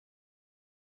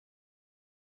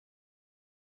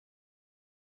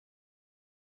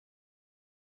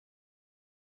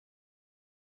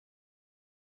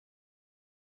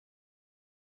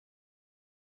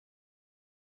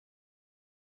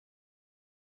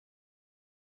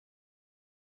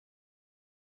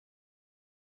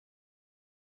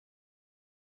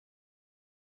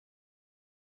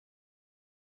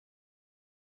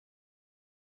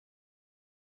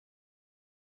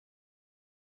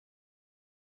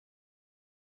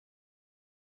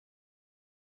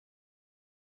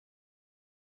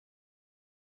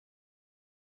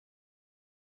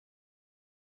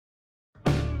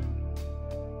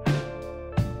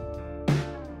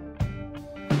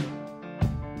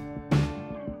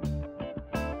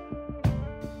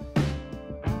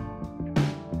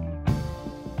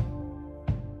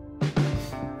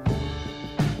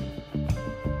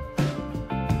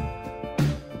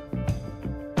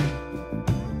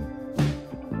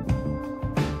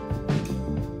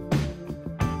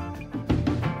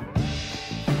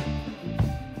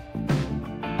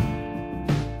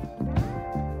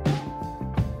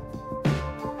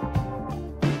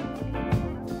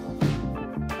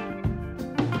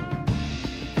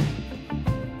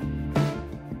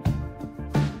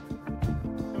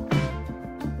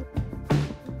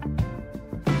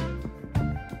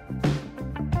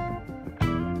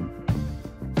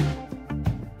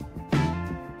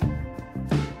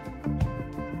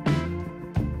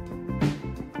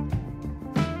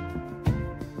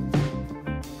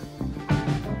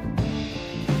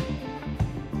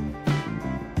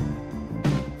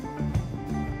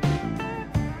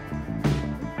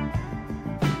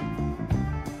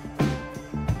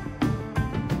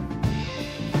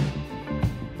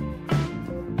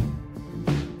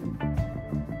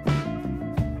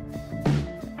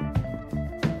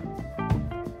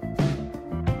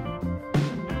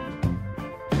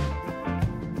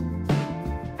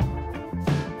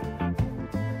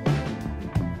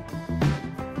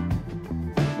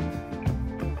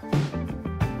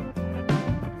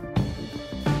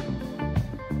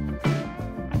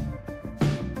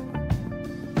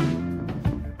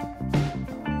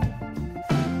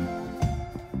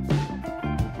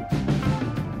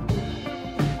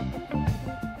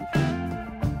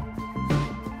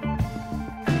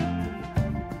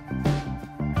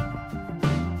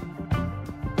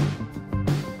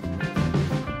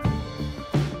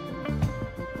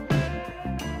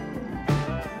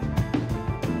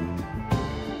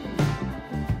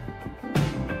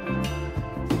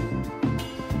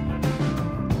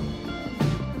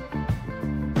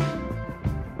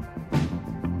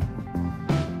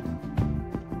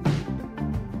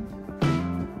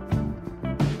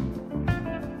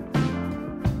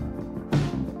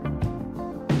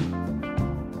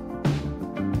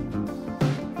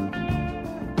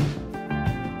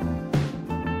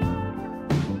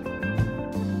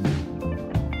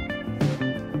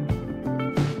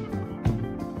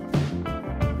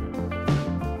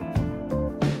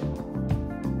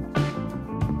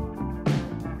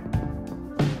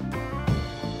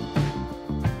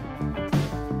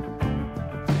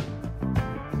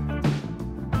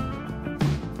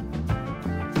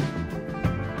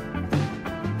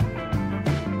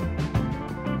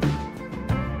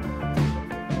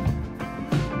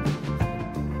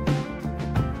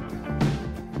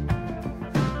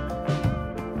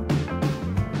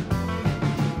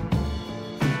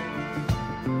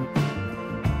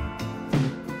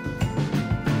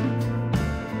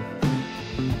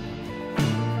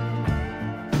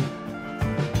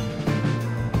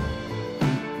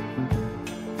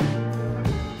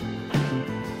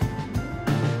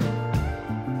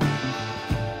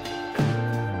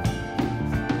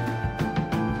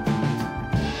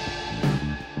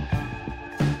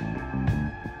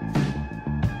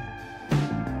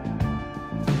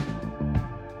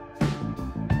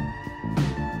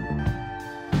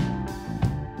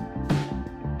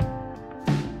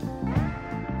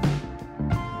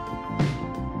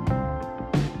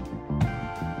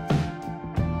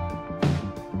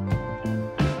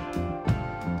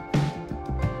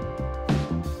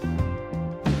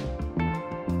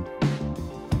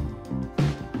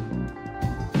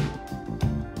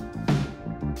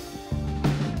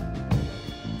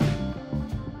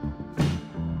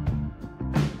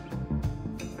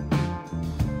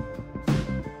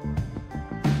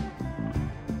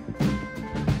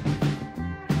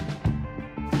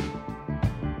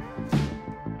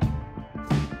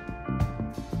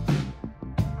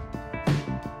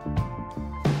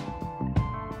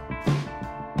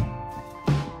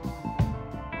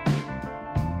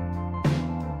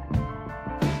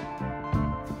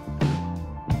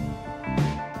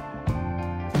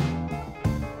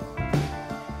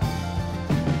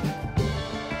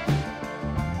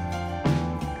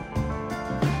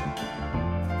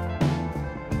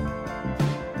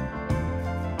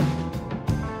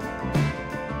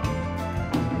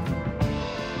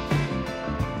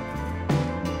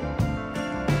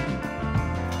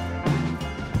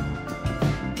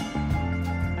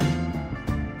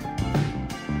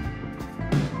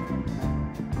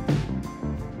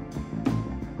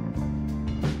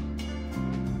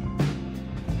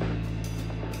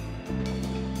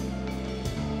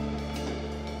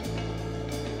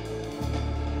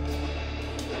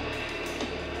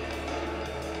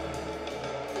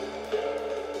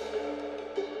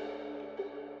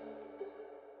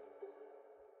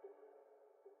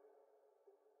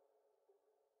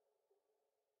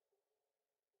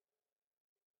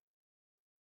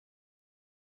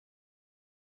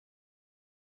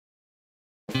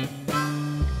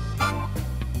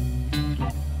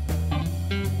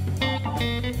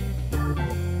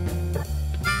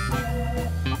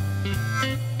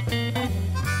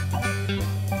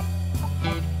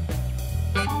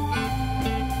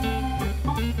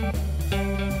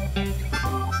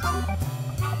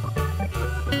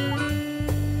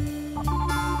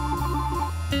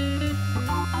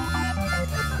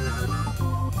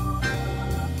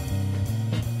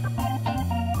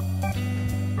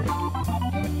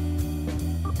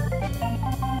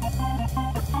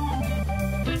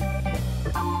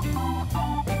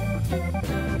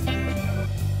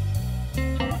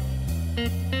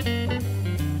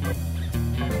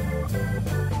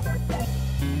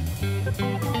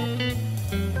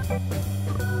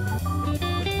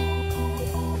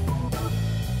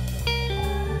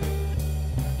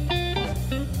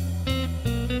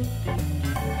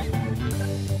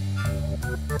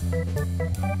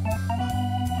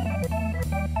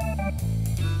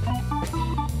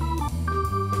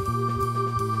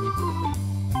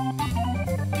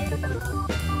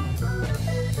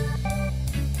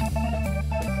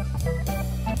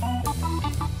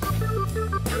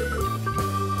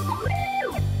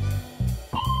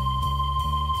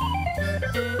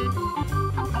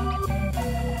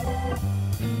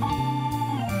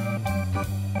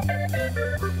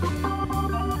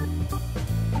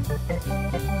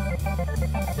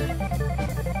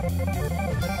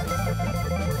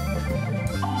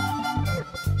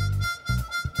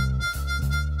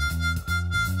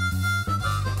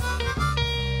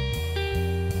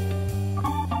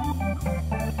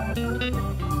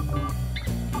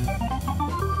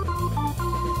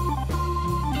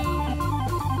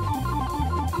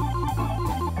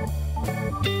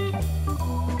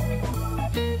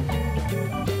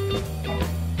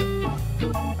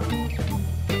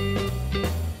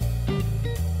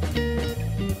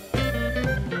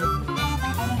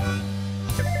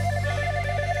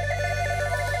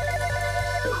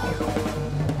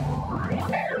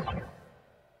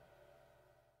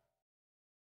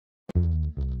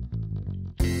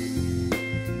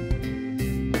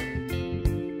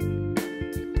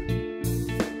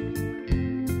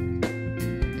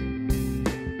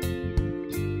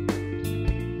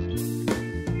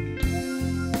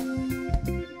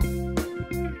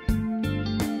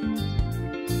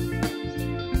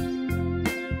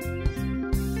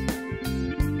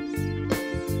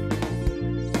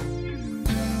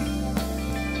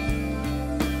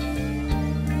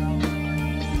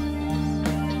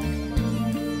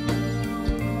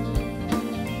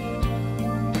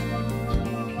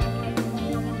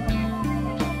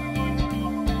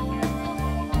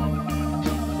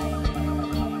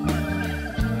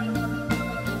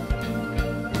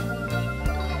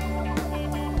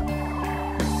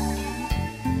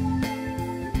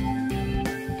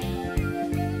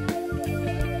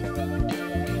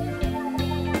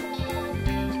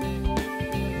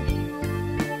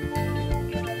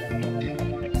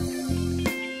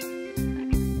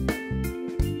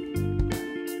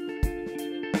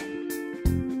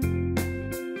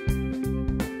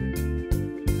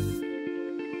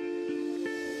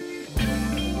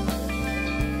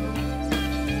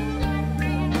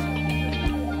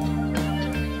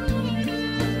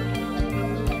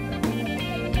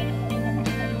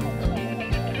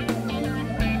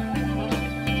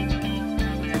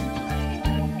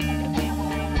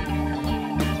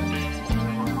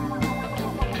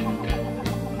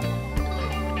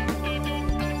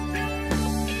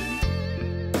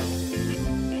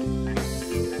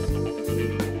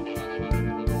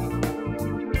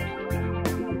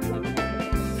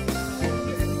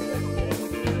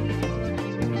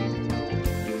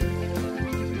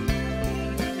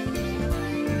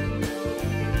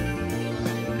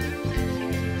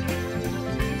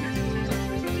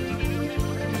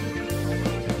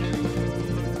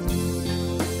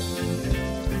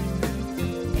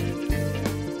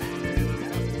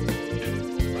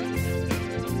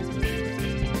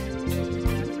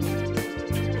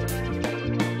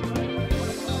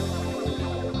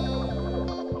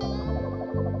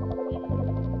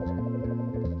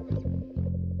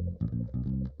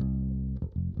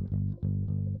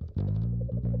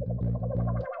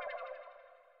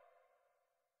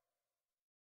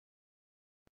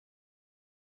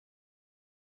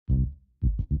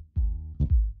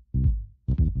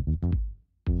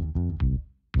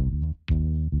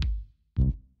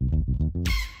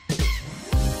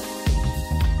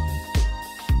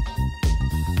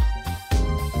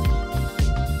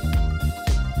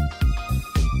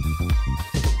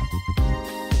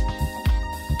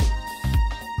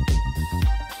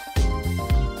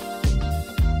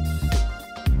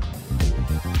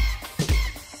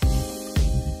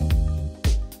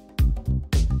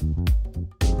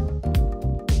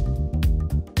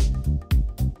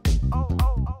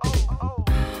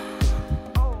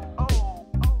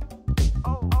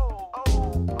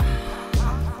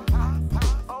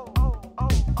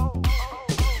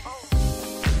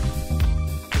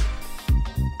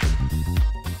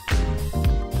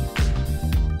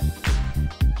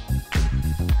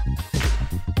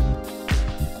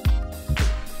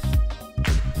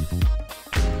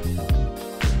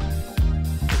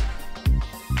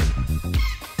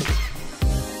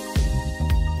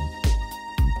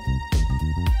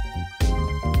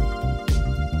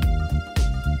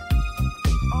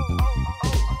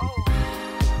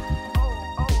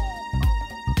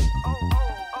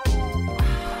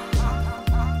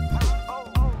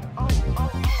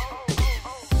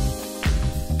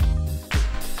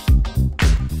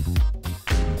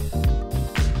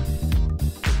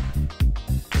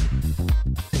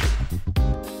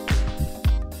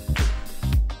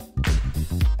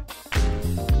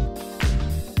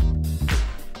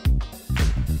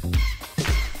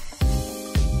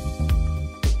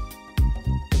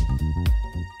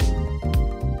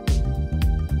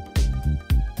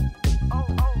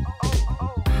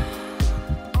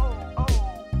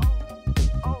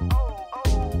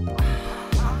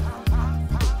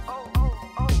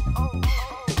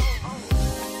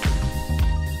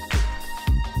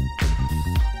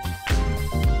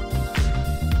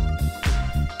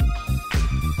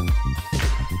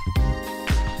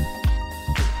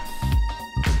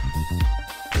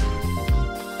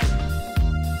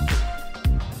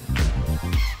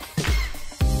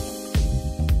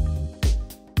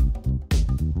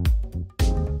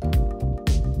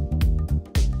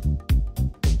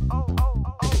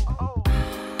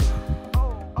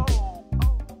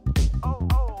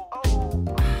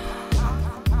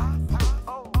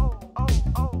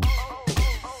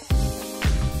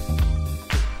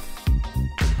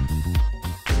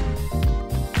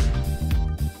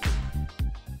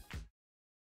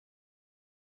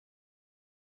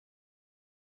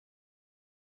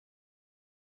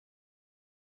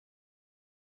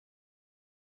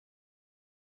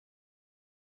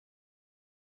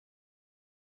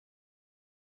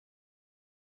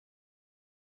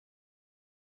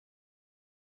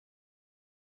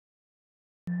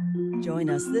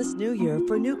Join us this new year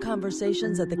for new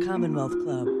conversations at the Commonwealth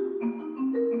Club.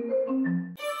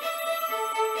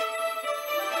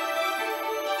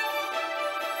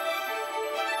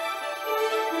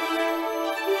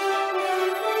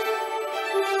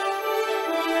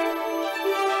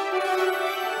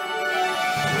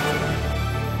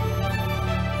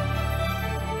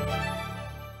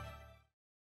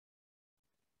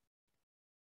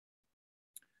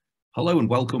 Hello and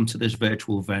welcome to this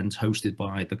virtual event hosted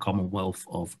by the Commonwealth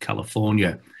of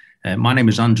California. My name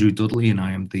is Andrew Dudley and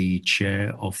I am the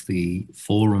chair of the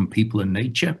Forum People and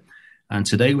Nature. And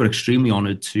today we're extremely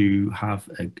honored to have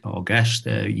our guest,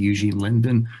 Eugene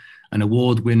Linden, an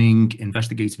award-winning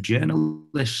investigative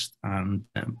journalist and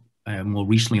more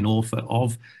recently an author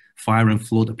of Fire and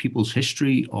Flood, A People's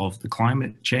History of the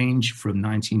Climate Change from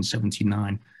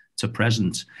 1979 to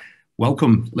present.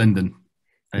 Welcome, Linden.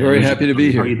 Very happy to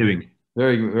be here. How are you doing?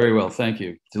 Very, very well. Thank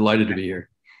you. Delighted to be here.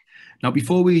 Now,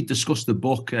 before we discuss the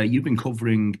book, you've been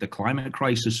covering the climate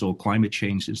crisis or climate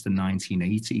change since the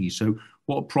 1980s. So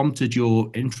what prompted your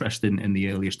interest in the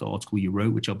earliest article you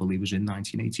wrote, which I believe was in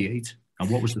 1988? And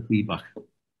what was the feedback?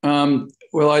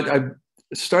 Well, I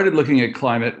started looking at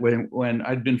climate when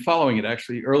I'd been following it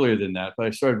actually earlier than that, but I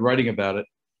started writing about it.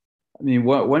 I mean,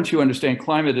 once you understand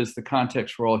climate is the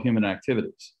context for all human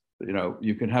activities. You know,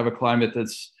 you can have a climate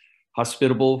that's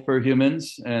hospitable for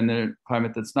humans and a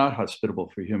climate that's not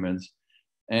hospitable for humans.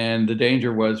 And the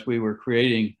danger was we were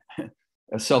creating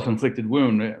a self-inflicted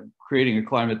wound, creating a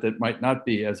climate that might not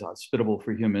be as hospitable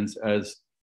for humans as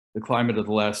the climate of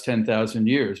the last 10,000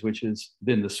 years, which has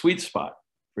been the sweet spot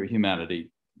for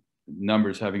humanity.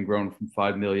 Numbers having grown from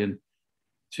 5 million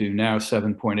to now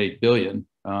 7.8 billion.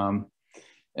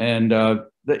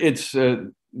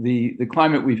 The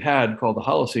climate we've had, called the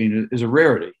Holocene, is a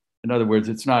rarity. In other words,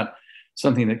 it's not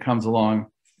something that comes along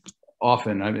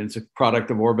often. I mean, it's a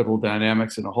product of orbital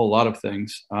dynamics and a whole lot of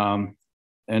things. And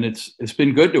it's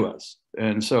been good to us.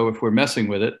 And so if we're messing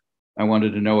with it, I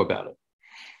wanted to know about it.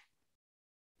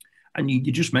 And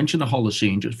you just mentioned the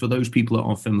Holocene. Just for those people that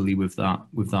aren't familiar with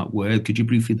that word, could you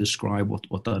briefly describe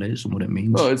what that is and what it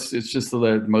means? Well, it's just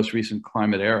the most recent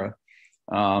climate era.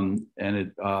 And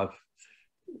it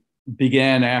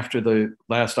began after the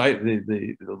last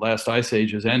ice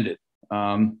ages ended.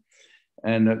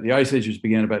 And the ice ages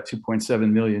began about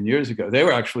 2.7 million years ago. They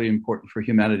were actually important for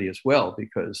humanity as well,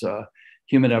 because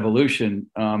human evolution,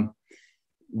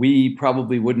 we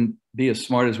probably wouldn't be as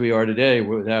smart as we are today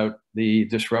without the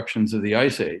disruptions of the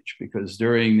ice age, because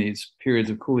during these periods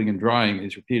of cooling and drying,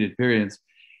 these repeated periods,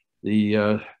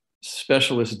 the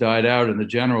specialists died out and the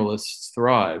generalists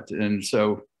thrived. And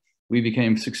so we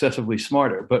became successively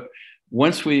smarter. But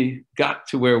once we got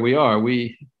to where we are,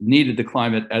 we needed the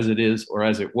climate as it is, or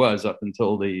as it was up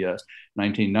until the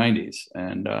 1990s.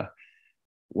 And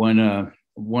one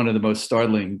of the most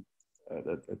startling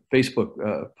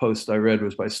Facebook posts I read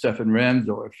was by Stefan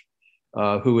Ramsdorf,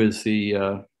 who is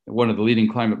one of the leading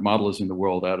climate modelers in the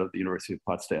world out of the University of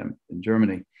Potsdam in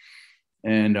Germany.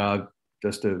 And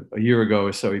just a year ago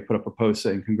or so, he put up a post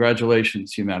saying,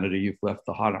 "Congratulations, humanity, you've left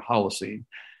the Holocene."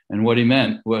 And what he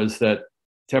meant was that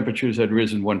temperatures had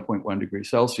risen 1.1 degrees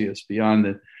Celsius beyond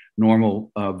the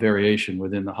normal variation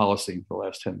within the Holocene for the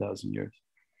last 10,000 years.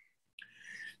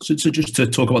 So just to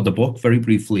talk about the book very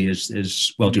briefly,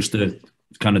 is well, just the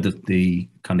kind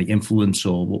of influence,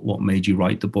 or what made you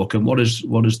write the book, and what is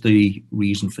the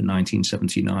reason for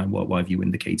 1979? Why have you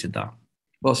indicated that?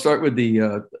 Well, I'll start with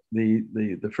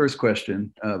the first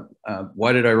question.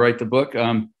 Why did I write the book?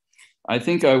 I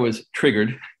think I was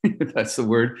triggered, if that's the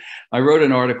word. I wrote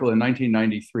an article in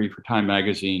 1993 for Time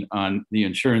magazine on the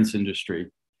insurance industry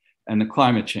and the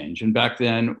climate change. And back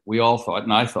then we all thought,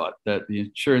 and I thought, that the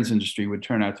insurance industry would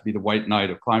turn out to be the white knight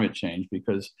of climate change,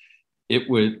 because it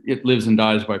lives and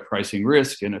dies by pricing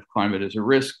risk. And if climate is a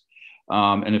risk,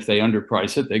 and if they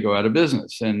underprice it, they go out of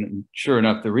business. And sure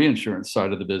enough, the reinsurance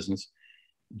side of the business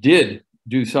did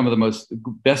do some of the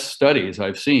best studies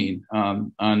I've seen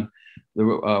on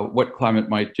what climate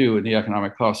might do and the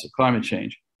economic costs of climate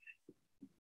change.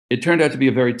 It turned out to be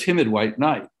a very timid white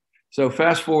knight. So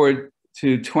fast forward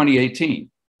to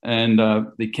 2018, and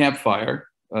the Camp Fire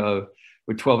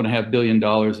with $12.5 billion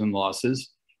in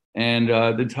losses. And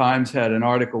the Times had an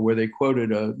article where they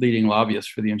quoted a leading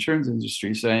lobbyist for the insurance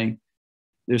industry saying,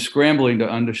 they're scrambling to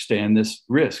understand this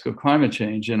risk of climate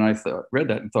change. And I read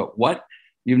that and thought, what?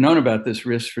 You've known about this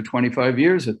risk for 25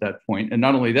 years at that point. And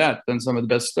not only that, done some of the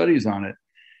best studies on it.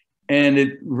 And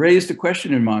it raised a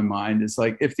question in my mind. It's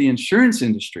like, if the insurance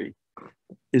industry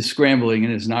is scrambling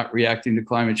and is not reacting to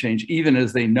climate change, even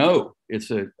as they know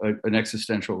it's an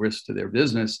existential risk to their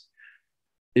business,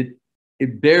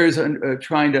 it bears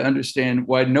trying to understand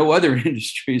why no other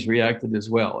industries reacted as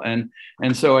well. And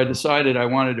so I decided I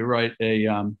wanted to write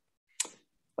an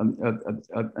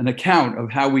account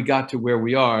of how we got to where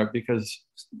we are, because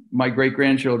my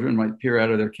great-grandchildren might peer out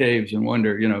of their caves and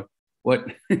wonder, you know,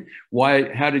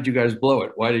 how did you guys blow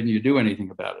it? Why didn't you do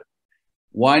anything about it?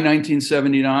 Why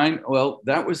 1979? Well,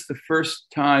 that was the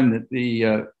first time that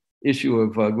the issue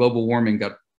of global warming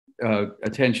got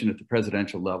attention at the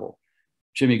presidential level.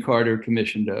 Jimmy Carter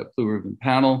commissioned a blue ribbon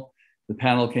panel. The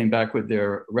panel came back with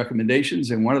their recommendations,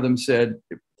 and one of them said,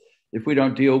 if we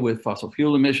don't deal with fossil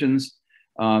fuel emissions,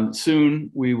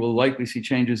 soon we will likely see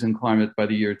changes in climate by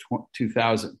the year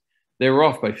 2000. They were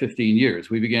off by 15 years.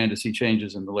 We began to see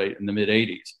changes in the mid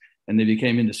 80s, and they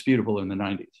became indisputable in the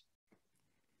 90s.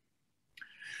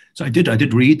 So I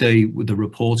did read the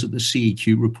report of the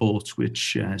CEQ report,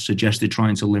 which suggested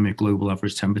trying to limit global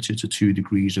average temperature to 2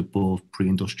 degrees above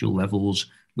pre-industrial levels,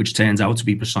 which turns out to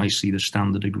be precisely the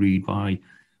standard agreed by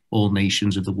all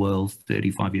nations of the world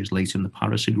 35 years later in the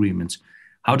Paris Agreement.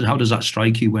 How does that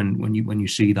strike you when you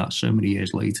see that so many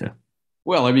years later?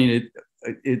 Well, I mean,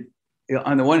 it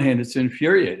on the one hand, it's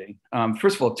infuriating.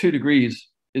 First of all, 2 degrees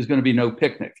is going to be no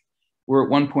picnic. We're at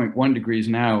 1.1 degrees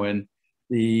now, and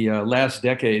the last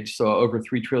decade saw over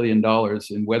 $3 trillion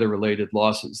in weather-related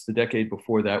losses. The decade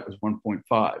before that was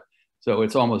 1.5. So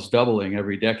it's almost doubling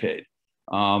every decade.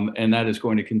 And that is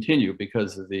going to continue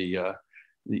because of the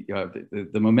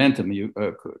momentum.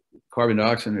 Carbon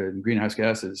dioxide and greenhouse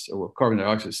gases, or carbon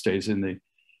dioxide stays in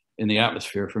the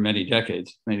atmosphere for many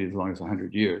decades, maybe as long as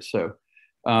 100 years. So,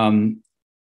 and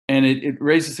it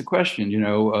raises the question, you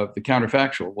know, of the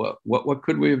counterfactual. What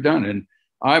could we have done? And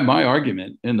my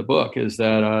argument in the book is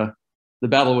that the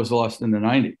battle was lost in the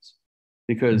 90s,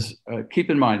 because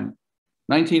keep in mind,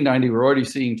 1990, we're already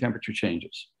seeing temperature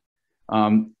changes.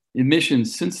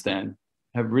 Emissions since then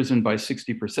have risen by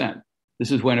 60%.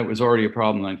 This is when it was already a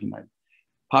problem in 1990.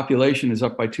 Population is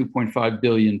up by 2.5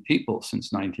 billion people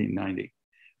since 1990.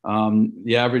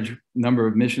 The average number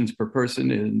of emissions per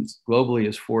person globally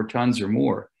is 4 tons or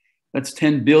more. That's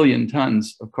 10 billion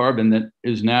tons of carbon that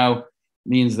is now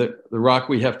means that the rock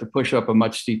we have to push up a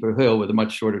much steeper hill with a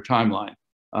much shorter timeline.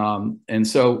 And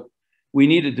so we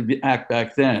needed to act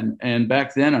back then. And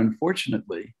back then,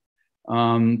 unfortunately,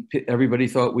 everybody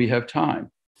thought we have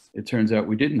time. It turns out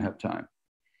we didn't have time.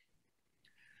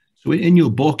 So in your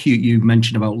book, you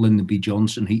mentioned about Lyndon B.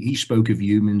 Johnson. He spoke of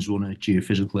humans on a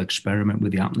geophysical experiment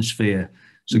with the atmosphere.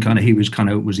 So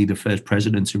was he the first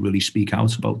president to really speak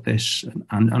out about this?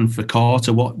 And for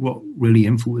Carter, what really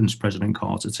influenced President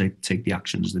Carter to take the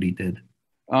actions that he did?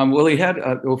 Well, he had,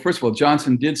 well, first of all,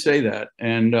 Johnson did say that,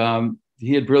 and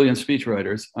he had brilliant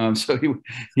speechwriters. So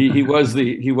he was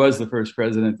the first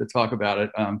president to talk about it.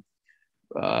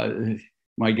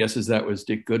 My guess is that was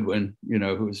Dick Goodwin, you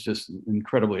know, who was just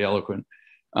incredibly eloquent.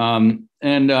 Carter,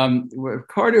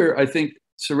 I think,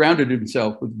 surrounded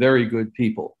himself with very good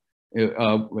people.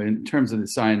 In terms of the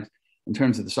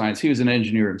science, he was an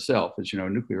engineer himself, as you know, a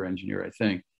nuclear engineer, I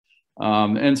think,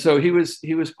 and so he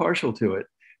was partial to it.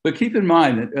 But keep in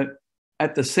mind that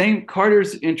at the same,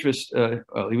 Carter's interest,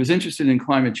 he was interested in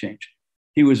climate change.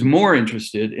 He was more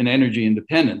interested in energy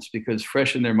independence, because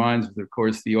fresh in their minds was, of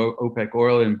course, the OPEC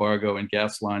oil embargo and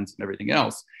gas lines and everything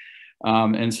else.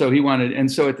 And so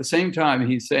at the same time,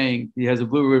 he's saying, he has a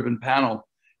blue ribbon panel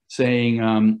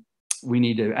saying, we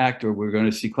need to act or we're going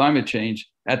to see climate change.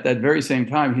 At that very same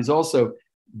time, he's also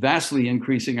vastly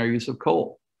increasing our use of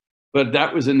coal. But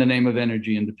that was in the name of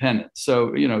energy independence.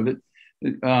 So, you know,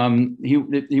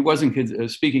 he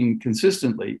wasn't speaking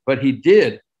consistently, but he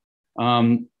did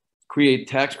create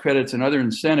tax credits and other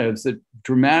incentives that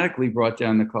dramatically brought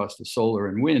down the cost of solar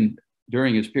and wind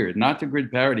during his period. Not to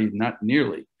grid parity, not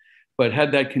nearly, but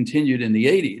had that continued in the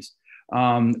 80s,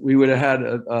 we would have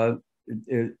had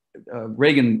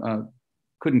Reagan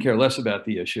couldn't care less about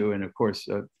the issue, and of course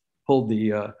pulled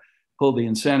the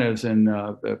incentives. And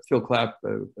Phil Clapp,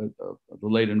 the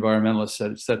late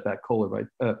environmentalist, set back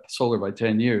solar by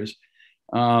 10 years.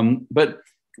 But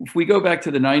if we go back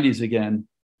to the 90s again,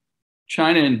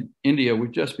 China and India were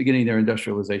just beginning their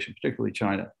industrialization, particularly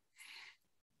China.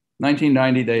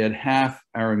 1990, they had half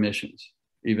our emissions,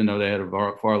 even though they had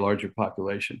a far larger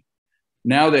population.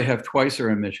 Now they have twice our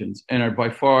emissions and are by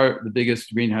far the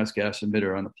biggest greenhouse gas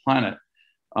emitter on the planet,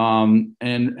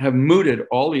 and have mooted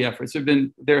all the efforts.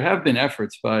 There have been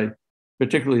efforts by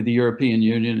particularly the European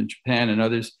Union and Japan and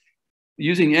others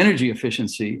using energy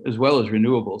efficiency as well as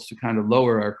renewables to kind of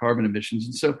lower our carbon emissions.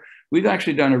 And so we've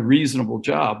actually done a reasonable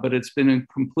job, but it's been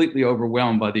completely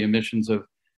overwhelmed by the emissions of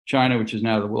China, which is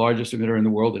now the largest emitter in the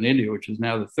world, and India, which is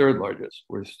now the 3rd largest.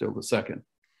 We're still the 2nd.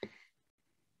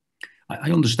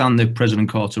 I understand that President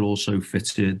Carter also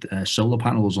fitted solar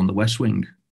panels on the West Wing.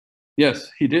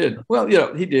 Yes, he did. Well,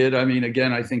 yeah, he did. I mean,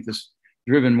 again, I think this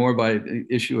driven more by the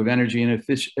issue of energy and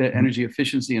energy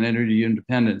efficiency and energy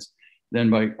independence than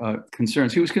by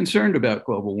concerns. He was concerned about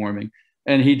global warming,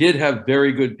 and he did have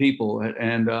very good people.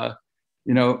 And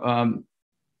you know,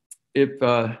 if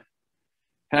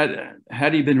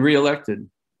had he been reelected,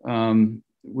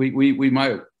 we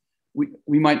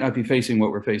might not be facing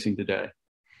what we're facing today.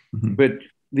 Mm-hmm. But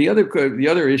the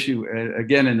other issue,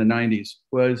 again in the 90s,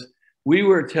 was we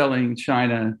were telling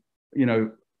China, you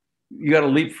know, you got to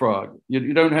leapfrog.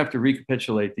 You don't have to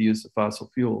recapitulate the use of fossil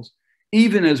fuels,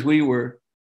 even as we were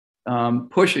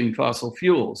pushing fossil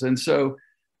fuels. And so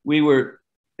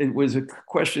it was a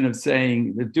question of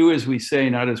saying, do as we say,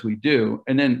 not as we do.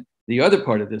 And then the other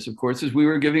part of this, of course, is we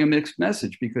were giving a mixed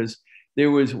message, because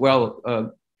there was, this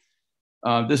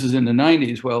is in the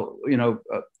 90s. Well, you know,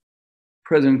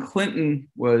 President Clinton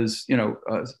was, you know,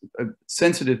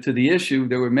 sensitive to the issue.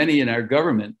 There were many in our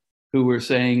government who were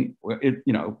saying,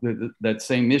 you know, that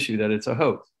same issue, that it's a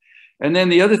hoax. And then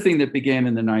the other thing that began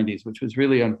in the 90s, which was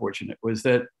really unfortunate, was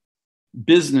that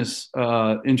business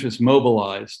interests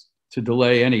mobilized to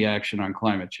delay any action on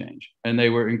climate change. And they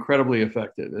were incredibly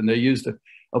effective. And they used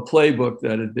a playbook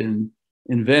that had been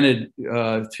invented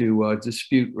to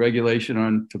dispute regulation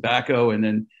on tobacco, and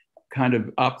then kind of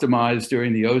optimized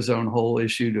during the ozone hole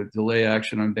issue to delay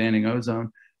action on banning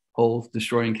ozone holes,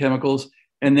 destroying chemicals.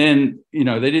 And then, you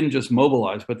know, they didn't just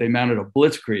mobilize, but they mounted a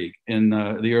blitzkrieg in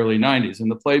the early 90s. And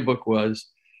the playbook was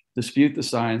dispute the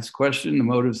science, question the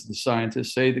motives of the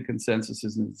scientists, say the consensus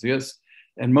doesn't exist,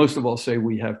 and most of all, say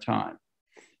we have time.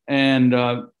 And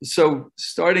so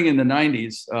starting in the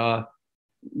 90s,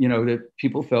 you know, that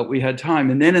people felt we had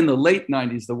time. And then in the late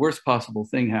 90s, the worst possible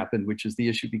thing happened, which is the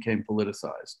issue became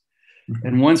politicized. Mm-hmm.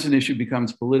 And once an issue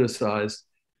becomes politicized,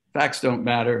 facts don't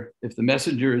matter. If the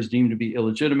messenger is deemed to be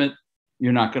illegitimate,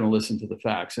 you're not going to listen to the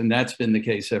facts. And that's been the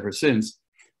case ever since.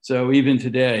 So even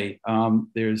today,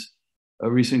 there's a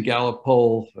recent Gallup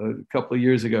poll a couple of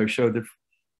years ago showed that,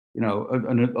 you know,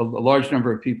 a large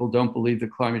number of people don't believe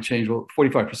that climate change will,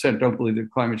 45% don't believe that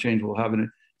climate change will have a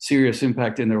serious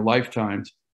impact in their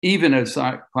lifetimes, even as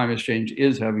climate change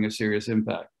is having a serious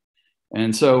impact.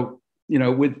 And so, you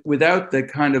know, without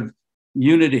that kind of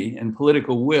unity and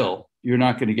political will, you're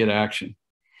not going to get action.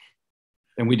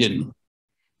 And we didn't.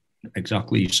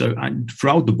 Exactly. So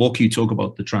throughout the book, you talk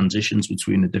about the transitions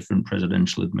between the different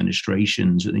presidential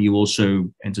administrations, and you also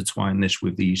intertwine this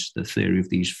with the theory of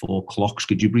these four clocks.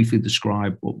 Could you briefly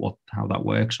describe how that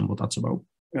works and what that's about?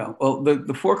 Yeah, well,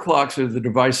 the four clocks are the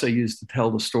device I use to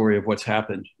tell the story of what's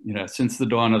happened, you know, since the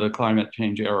dawn of the climate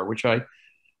change era, which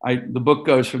the book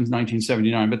goes from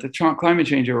 1979, but the climate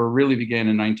change era really began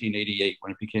in 1988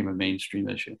 when it became a mainstream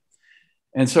issue.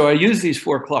 And so I use these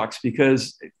four clocks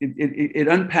because it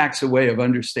unpacks a way of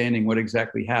understanding what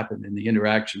exactly happened in the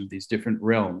interaction of these different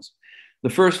realms. The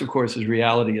first, of course, is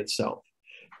reality itself.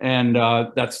 And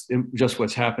that's just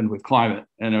what's happened with climate.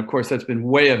 And of course, that's been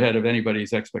way ahead of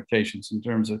anybody's expectations in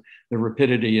terms of the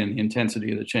rapidity and the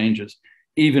intensity of the changes,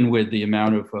 even with the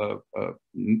amount of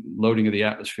loading of the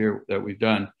atmosphere that we've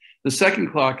done. The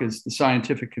second clock is the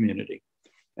scientific community.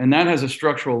 And that has a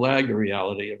structural lag to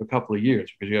reality of a couple of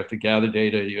years, because you have to gather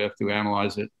data, you have to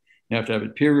analyze it, you have to have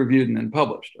it peer reviewed and then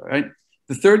published, all right?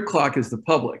 The third clock is the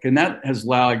public, and that has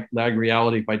lag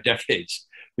reality by decades,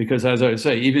 because as I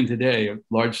say, even today,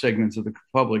 large segments of the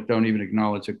public don't even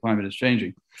acknowledge that climate is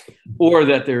changing, or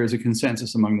that there is a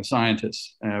consensus among the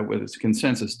scientists, where this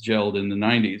consensus gelled in the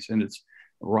 90s, and it's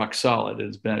rock solid,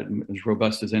 as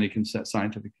robust as any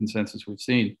scientific consensus we've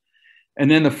seen. And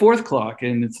then the fourth clock,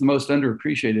 and it's the most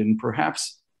underappreciated and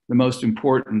perhaps the most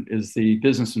important, is the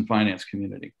business and finance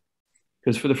community.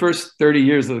 Because for the first 30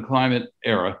 years of the climate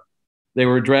era, they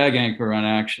were a drag anchor on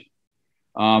action.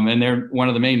 And they're one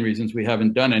of the main reasons we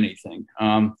haven't done anything.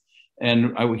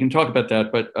 We can talk about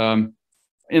that, but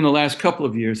in the last couple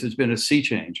of years, there's been a sea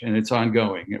change, and it's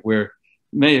ongoing, where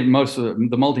most of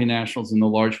the multinationals and the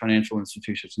large financial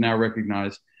institutions now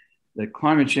recognize that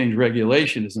climate change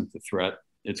regulation isn't the threat.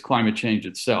 It's climate change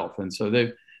itself, and so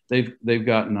they've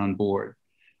gotten on board.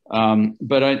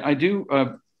 But I do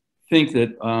think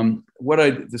that what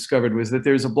I discovered was that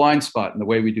there's a blind spot in the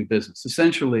way we do business.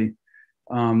 Essentially,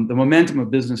 the momentum of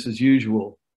business as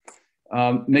usual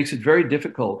makes it very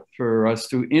difficult for us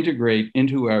to integrate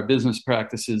into our business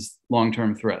practices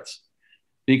long-term threats.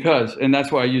 Because, and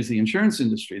that's why I use the insurance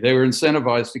industry, they were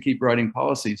incentivized to keep writing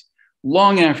policies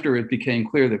long after it became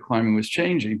clear that climate was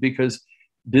changing, because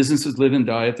businesses live and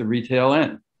die at the retail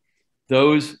end.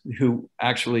 Those who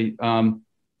actually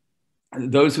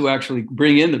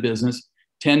bring in the business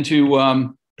tend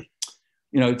to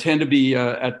tend to be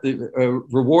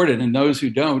rewarded, and those who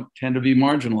don't tend to be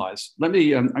marginalized. Let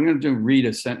me, I'm going to read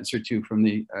a sentence or two from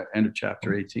the end of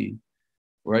chapter 18,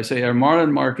 where I say, our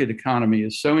modern market economy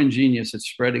is so ingenious at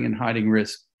spreading and hiding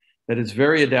risk that its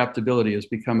very adaptability has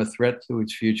become a threat to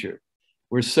its future.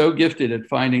 We're so gifted at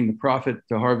finding the profit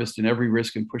to harvest in every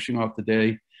risk and pushing off the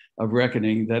day of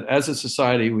reckoning that as a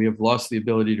society, we have lost the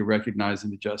ability to recognize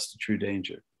and adjust to true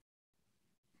danger.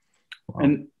 Wow.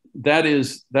 And that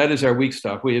is our weak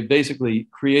stuff. We have basically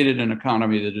created an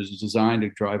economy that is designed to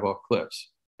drive off cliffs.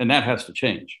 And that has to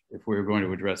change if we're going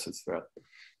to address this threat.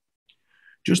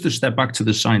 Just to step back to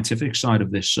the scientific side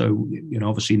of this. So,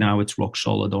 obviously now it's rock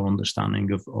solid, our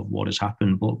understanding of what has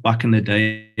happened. But back in the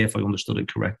day, if I understood it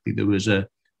correctly, there was a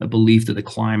belief that the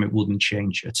climate wouldn't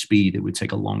change at speed. It would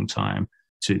take a long time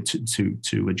to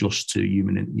adjust to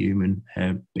human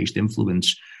based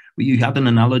influence. But you had an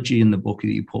analogy in the book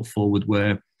that you put forward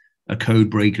where a code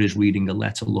breaker is reading a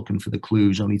letter looking for the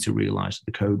clues, only to realize that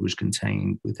the code was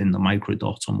contained within the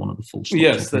microdot on one of the full stops.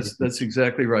 Yes, that's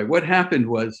exactly right. What happened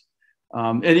was,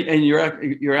 and you're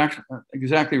actually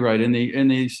exactly right. In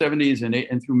the 70s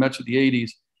and through much of the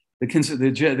 80s,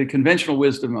 the conventional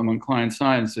wisdom among client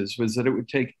sciences was that it would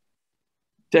take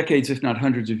decades, if not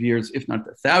hundreds of years, if not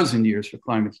 1,000 years, for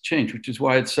climate to change, which is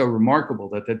why it's so remarkable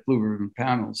that Blue Ribbon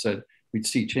panel said we'd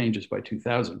see changes by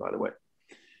 2000, by the way.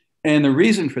 And the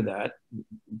reason for that,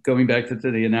 going back to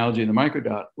the analogy of the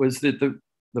microdot, was that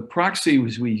the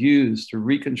proxies we used to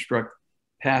reconstruct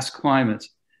past climates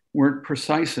weren't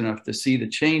precise enough to see the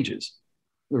changes,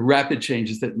 the rapid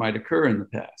changes that might occur in the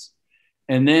past.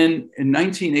 And then in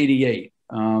 1988,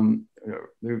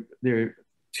 there are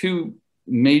two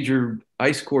major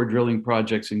ice core drilling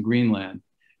projects in Greenland,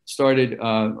 started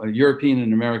a European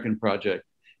and American project,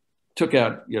 took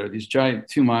out these giant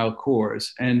 2-mile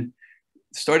cores and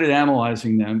started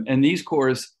analyzing them. And these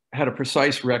cores had a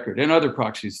precise record, and other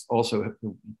proxies also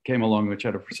came along which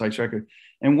had a precise record.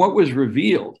 And what was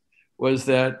revealed was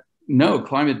that no,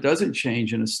 climate doesn't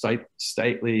change in a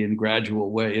stately and gradual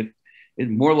way. It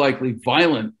more likely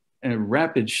violent and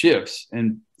rapid shifts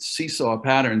and seesaw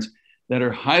patterns that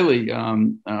are highly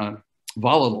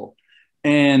volatile.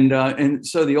 And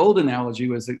so the old analogy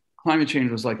was that climate change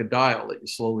was like a dial that you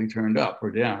slowly turned up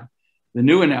or down. The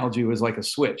new analogy was like a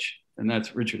switch. And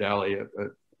that's Richard Alley, a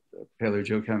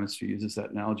paleogeochemist, who uses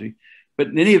that analogy. But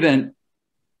in any event,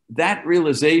 that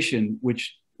realization,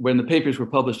 which when the papers were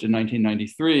published in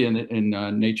 1993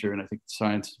 in Nature and I think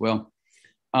Science as well,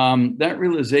 that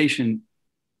realization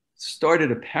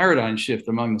started a paradigm shift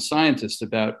among the scientists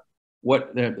about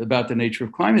the nature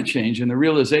of climate change, and the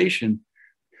realization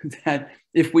that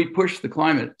if we push the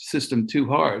climate system too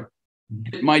hard,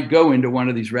 it might go into one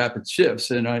of these rapid shifts.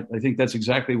 And I think that's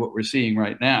exactly what we're seeing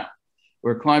right now,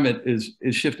 where climate is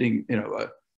shifting.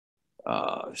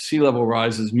 Sea level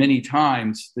rises many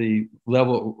times the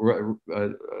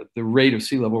rate of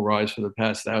sea level rise for the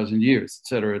past 1,000 years, et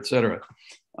cetera, et cetera.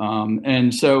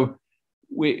 And so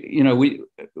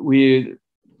the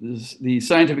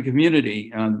scientific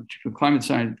community, the climate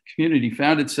science community,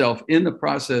 found itself in the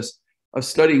process of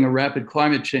studying a rapid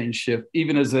climate change shift,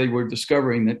 even as they were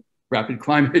discovering that rapid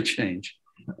climate change.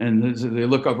 And they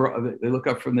look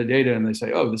up from the data and they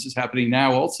say, oh, this is happening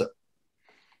now also.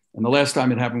 And the last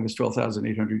time it happened was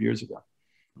 12,800 years ago.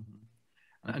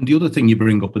 And the other thing you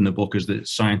bring up in the book is that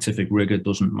scientific rigor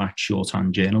doesn't match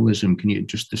shorthand journalism. Can you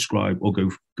just describe or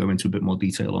go into a bit more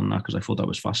detail on that? Because I thought that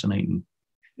was fascinating.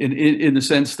 In the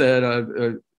sense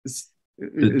that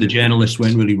the journalists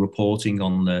weren't really reporting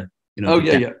on the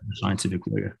scientific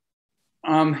rigor.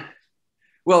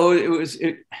 Well,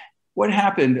 what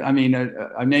happened. I mean,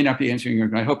 I may not be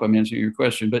answering I hope I'm answering your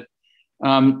question, but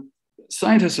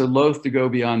scientists are loath to go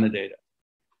beyond the data,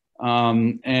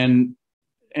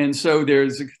 and so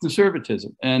there's a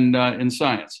conservatism in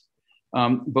science,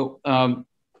 but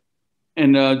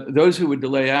those who would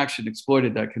delay action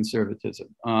exploited that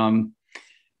conservatism.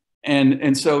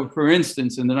 And so, for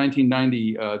instance, in the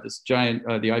 1990,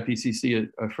 the IPCC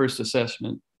first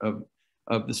assessment of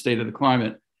the state of the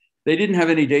climate, they didn't have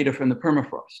any data from the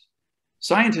permafrost.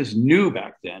 Scientists knew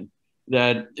back then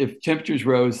that if temperatures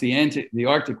rose, the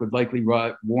Arctic would likely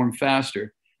warm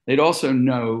faster. They'd also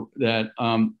know that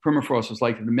permafrost was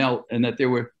likely to melt, and that there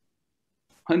were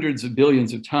hundreds of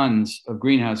billions of tons of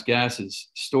greenhouse gases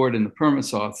stored in the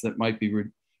permafrost that might be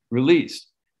released.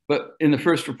 But in the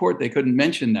first report, they couldn't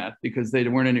mention that because there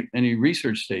weren't any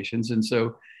research stations, and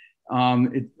so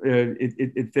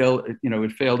it failed.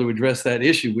 It failed to address that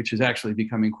issue, which is actually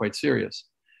becoming quite serious.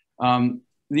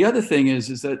 The other thing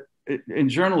is that in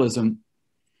journalism,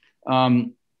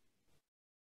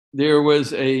 there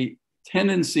was a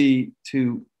tendency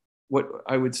to what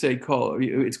I would say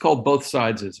it's called both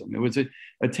sidesism. It was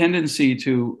a tendency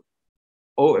to,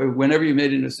 whenever you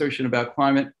made an assertion about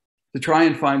climate, to try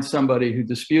and find somebody who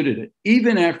disputed it,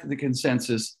 even after the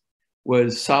consensus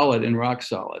was solid and rock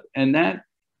solid. And that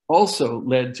also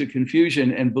led to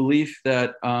confusion and belief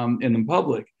that in the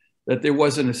public that there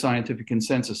wasn't a scientific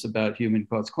consensus about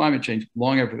human-caused climate change.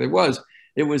 Long after there was,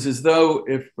 it was as though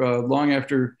if long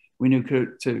after we knew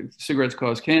cigarettes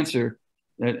cause cancer,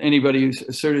 that anybody who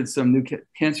asserted some new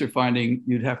cancer finding,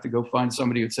 you'd have to go find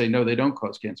somebody who'd say, no, they don't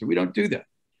cause cancer. We don't do that.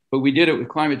 But we did it with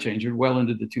climate change well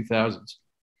into the 2000s.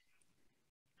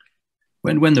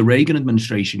 When the Reagan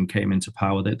administration came into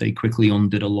power, they quickly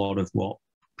undid a lot of what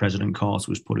President Carter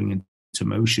was putting into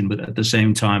motion. But at the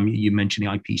same time, you mentioned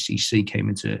the IPCC came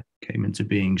into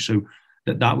being. So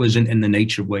that was in the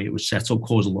nature of the way it was set up,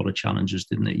 caused a lot of challenges,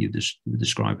 didn't it? You were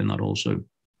describing that also.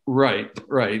 Right.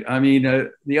 I mean,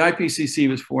 the IPCC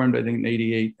was formed, I think, in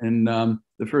 '88, and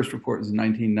the first report was in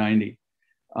 1990.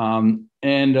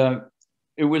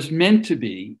 It was meant to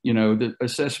be, the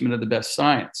assessment of the best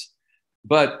science.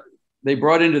 But they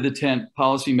brought into the tent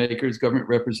policymakers, government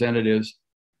representatives,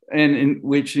 and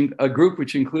a group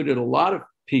which included a lot of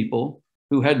people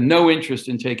who had no interest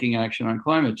in taking action on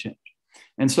climate change.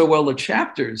 And so while the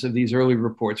chapters of these early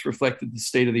reports reflected the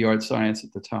state-of-the-art science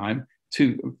at the time,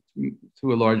 to a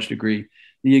large degree,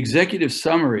 the executive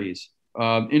summaries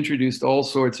introduced all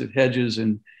sorts of hedges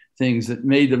and things that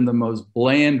made them the most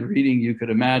bland reading you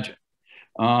could imagine.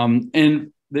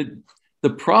 And the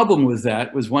problem with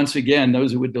that was, once again,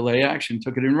 those who would delay action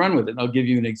took it and run with it. And I'll give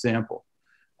you an example.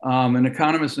 An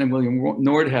economist named William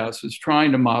Nordhaus was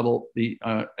trying to model the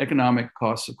economic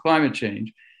costs of climate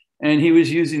change, and he was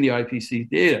using the IPCC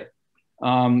data.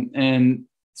 And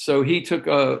so he took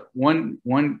one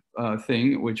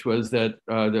thing, which was that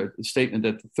the statement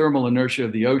that the thermal inertia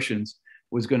of the oceans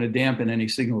was going to dampen any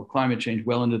signal of climate change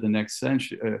well into the next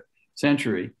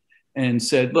century, and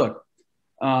said, look,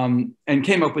 and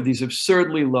came up with these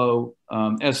absurdly low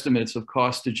estimates of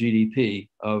cost to GDP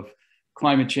of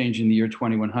climate change in the year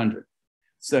 2100.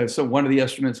 So one of the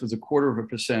estimates was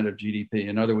 0.25% of GDP,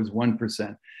 another was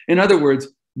 1%. In other words,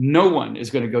 no one is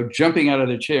going to go jumping out of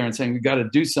their chair and saying, we've got to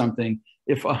do something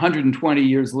if 120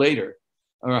 years later,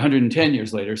 or 110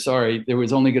 years later, sorry, there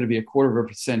was only going to be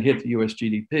 0.25% hit to US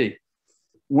GDP.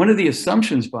 One of the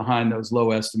assumptions behind those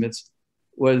low estimates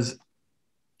was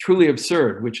truly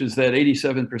absurd, which is that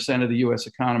 87% of the US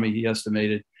economy, he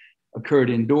estimated, occurred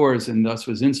indoors and thus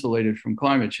was insulated from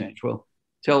climate change. Well,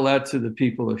 tell that to the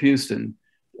people of Houston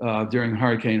during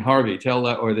Hurricane Harvey, tell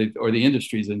that, or the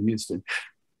industries in Houston,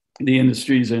 the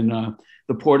industries in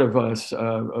the port of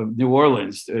New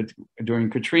Orleans during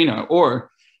Katrina,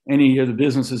 or any of the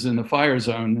businesses in the fire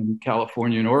zone in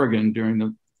California and Oregon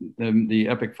during the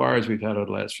epic fires we've had over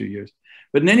the last few years.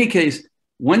 But in any case,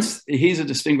 once he's a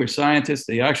distinguished scientist,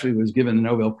 he actually was given the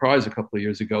Nobel Prize a couple of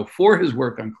years ago for his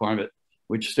work on climate,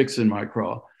 which sticks in my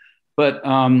craw. But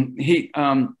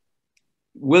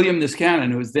William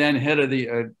Niskanen, who was then head of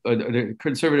the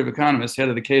conservative economist, head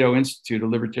of the Cato Institute, a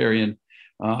libertarian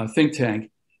think tank,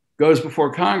 goes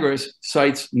before Congress,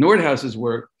 cites Nordhaus's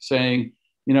work, saying,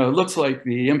 it looks like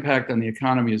the impact on the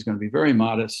economy is going to be very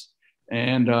modest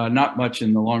and not much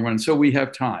in the long run. So we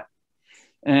have time.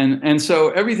 And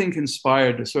so everything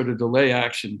conspired to sort of delay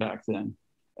action back then.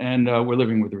 And we're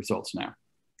living with the results now.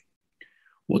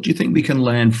 What do you think we can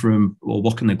learn from, or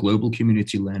what can the global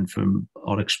community learn from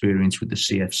our experience with the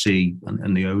CFC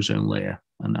and the ozone layer,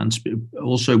 and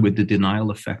also with the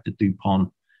denial effect that DuPont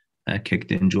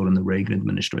kicked in during the Reagan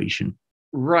administration?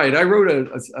 Right. I wrote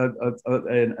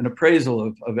an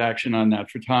appraisal of action on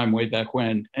that for Time way back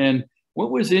when. And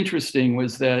what was interesting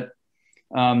was that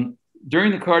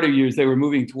during the Carter years, they were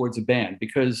moving towards a ban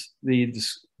because the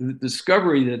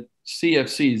discovery that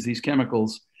CFCs, these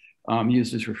chemicals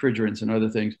used as refrigerants and other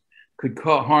things, could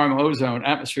harm ozone,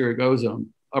 atmospheric ozone,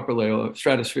 upper layer,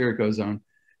 stratospheric ozone,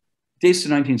 dates to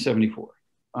 1974.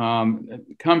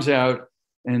 It comes out,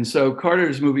 and so Carter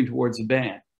is moving towards a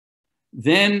ban.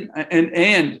 Then,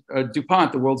 and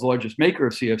DuPont, the world's largest maker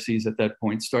of CFCs at that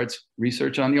point, starts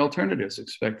research on the alternatives,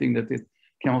 expecting that the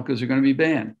chemicals are going to be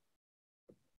banned.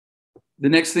 The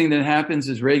next thing that happens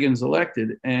is Reagan's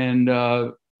elected, and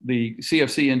the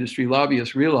CFC industry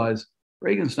lobbyists realize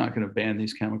Reagan's not going to ban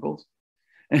these chemicals.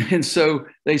 And so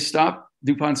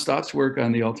DuPont stops work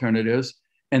on the alternatives,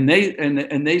 and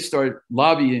they start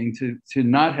lobbying to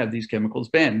not have these chemicals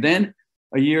banned. Then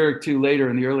a year or two later,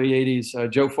 in the early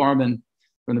 80s, Joe Farman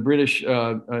from the British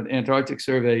Antarctic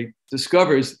Survey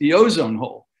discovers the ozone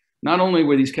hole. Not only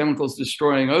were these chemicals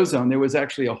destroying ozone, there was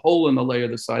actually a hole in the layer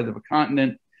the size of a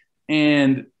continent,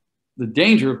 and the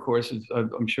danger, of course, as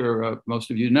I'm sure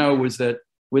most of you know, was that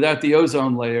without the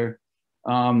ozone layer,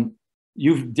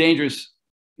 dangerous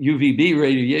UVB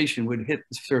radiation would hit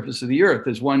the surface of the Earth.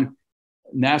 As one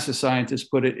NASA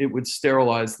scientist put it, it would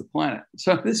sterilize the planet.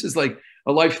 So this is like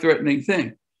a life-threatening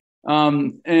thing.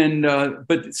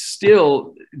 But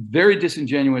still, very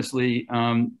disingenuously,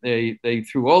 they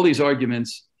threw all these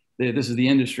arguments. This is the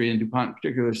industry, and DuPont in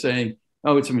particular, saying,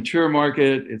 oh, it's a mature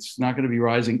market, it's not going to be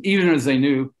rising, even as they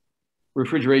knew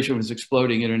refrigeration was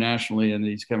exploding internationally and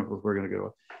these chemicals were going to go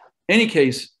up. Any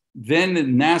case, then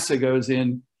NASA goes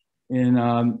in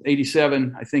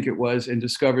 87, I think it was, and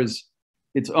discovers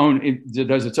its own, it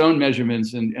does its own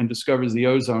measurements and discovers the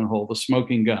ozone hole, the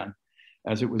smoking gun,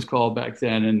 as it was called back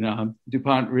then. And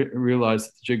DuPont realized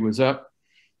that the jig was up.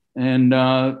 And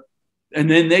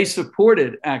then they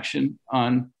supported action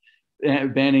on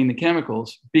banning the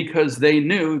chemicals because they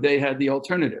knew they had the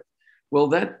alternative. Well,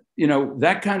 that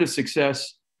kind of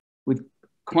success with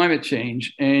climate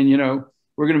change, and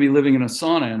we're going to be living in a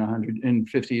sauna in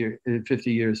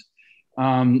 150 years,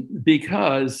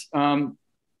 because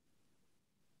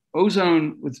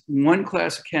ozone was one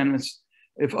class of chemists.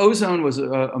 If ozone was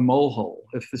a mole hole,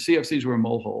 if the CFCs were a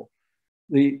mole hole,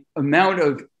 the amount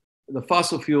of the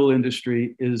fossil fuel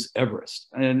industry is Everest.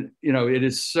 And, it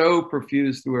is so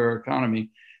perfused through our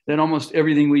economy that almost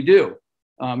everything we do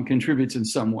contributes in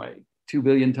some way. 2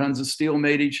 billion tons of steel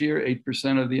made each year,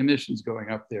 8% of the emissions going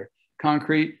up there.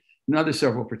 Concrete, another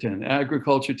several percent.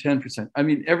 Agriculture, 10%. I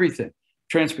mean, everything.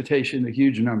 Transportation, a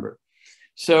huge number.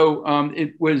 So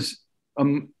it was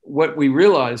what we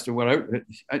realized, or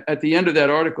at the end of that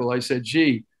article, I said,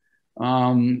 gee,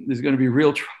 there's going to be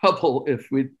real trouble if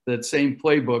that same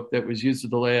playbook that was used to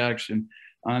delay action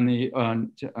on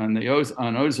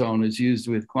ozone is used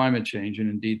with climate change. And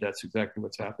indeed, that's exactly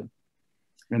what's happened.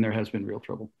 And there has been real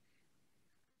trouble.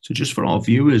 So just for our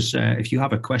viewers, if you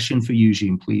have a question for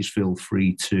Eugene, please feel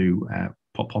free to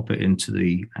pop it into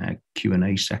the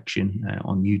Q&A section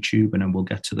on YouTube, and then we'll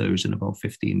get to those in about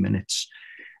 15 minutes.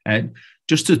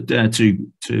 Just to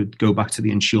go back to the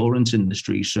insurance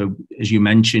industry. So as you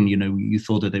mentioned, you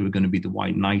thought that they were going to be the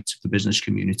white knight of the business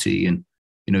community, and,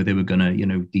 they were going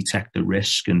to, detect the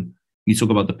risk. And you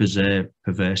talk about the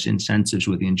perverse incentives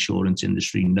with the insurance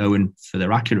industry, knowing for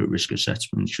their accurate risk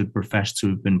assessment, should profess to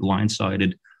have been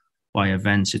blindsided by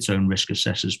events its own risk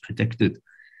assessors predicted.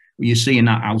 Are you seeing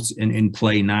that out in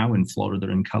play now in Florida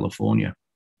and California?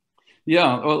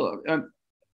 Yeah, well,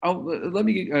 let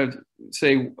me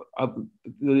say a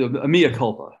mea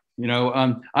culpa.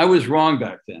 I was wrong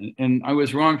back then, and I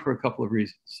was wrong for a couple of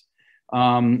reasons.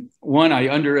 One, I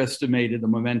underestimated the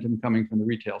momentum coming from the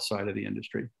retail side of the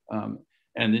industry, and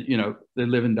they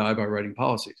live and die by writing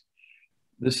policies.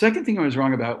 The second thing I was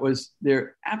wrong about was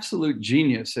their absolute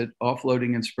genius at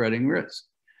offloading and spreading risk.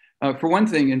 For one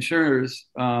thing, insurers,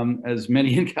 as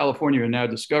many in California are now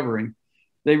discovering,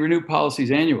 they renew policies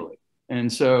annually.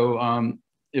 And so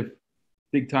if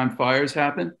big time fires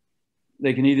happen,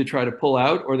 they can either try to pull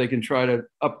out or they can try to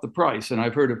up the price. And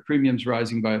I've heard of premiums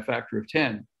rising by a factor of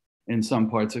 10 in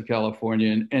some parts of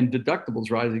California, and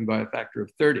deductibles rising by a factor of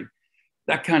 30.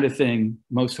 That kind of thing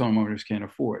most homeowners can't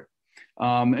afford.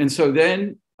 And so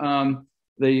then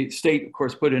the state, of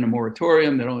course, put in a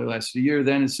moratorium that only lasted a year.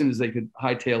 Then as soon as they could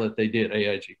hightail it, they did.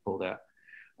 AIG pulled out.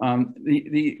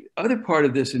 The other part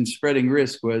of this in spreading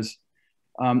risk was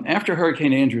after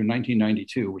Hurricane Andrew in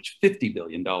 1992, which $50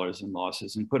 billion in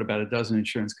losses and put about a dozen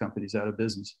insurance companies out of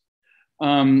business,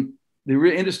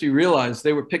 the industry realized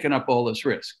they were picking up all this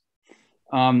risk.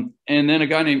 And then a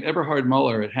guy named Eberhard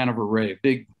Muller at Hanover Re, a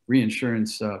big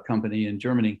reinsurance company in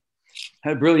Germany,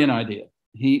 had a brilliant idea.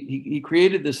 He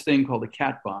created this thing called a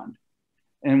cat bond.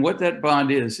 And what that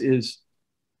bond is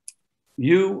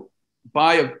you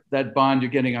buy that bond, you're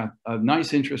getting a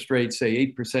nice interest rate,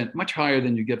 say 8%, much higher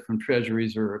than you get from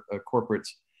treasuries or corporates.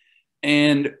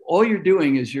 And all you're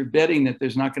doing is you're betting that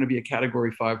there's not going to be a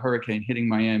Category 5 hurricane hitting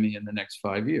Miami in the next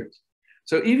 5 years.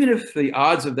 So even if the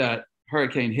odds of that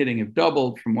hurricane hitting have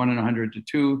doubled from 1 in 100 to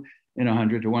 2 in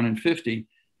 100 to 1 in 50,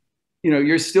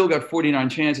 you're still got 49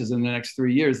 chances in the next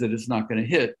 3 years that it's not going to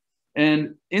hit.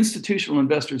 And institutional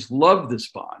investors love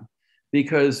this bond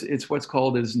because it's what's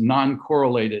called as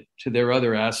non-correlated to their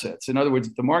other assets. In other words,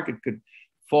 the market could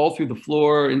fall through the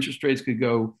floor, interest rates could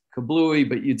go kablooey,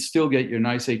 but you'd still get your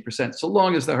nice 8%, so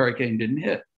long as the hurricane didn't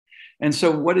hit. And so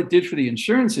what it did for the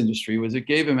insurance industry was it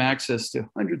gave them access to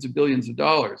hundreds of billions of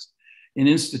dollars in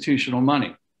institutional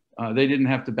money. They didn't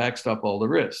have to backstop all the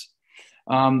risks.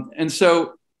 And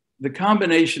so the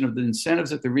combination of the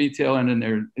incentives at the retail and in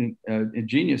their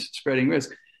genius at spreading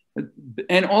risk,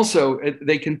 and also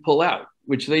they can pull out.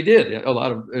 which they did a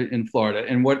lot of in Florida.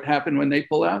 And what happened when they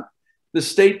pull out? The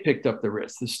state picked up the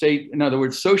risk. The state, in other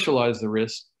words, socialized the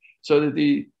risk so that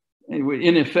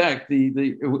in effect,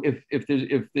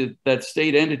 that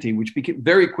state entity, which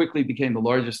very quickly became the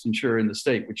largest insurer in the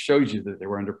state, which shows you that they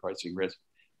were underpricing risk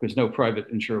because no private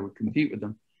insurer would compete with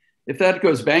them. If that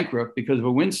goes bankrupt because of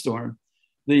a windstorm,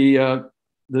 the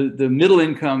middle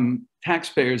income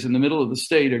taxpayers in the middle of the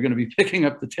state are going to be picking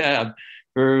up the tab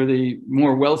for the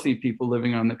more wealthy people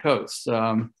living on the coast.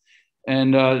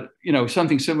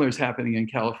 Something similar is happening in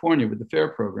California with the FAIR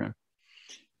program.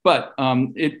 But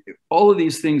all of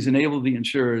these things enable the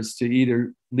insurers to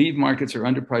either leave markets or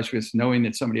underprice risk, knowing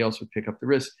that somebody else would pick up the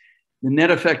risk. The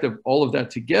net effect of all of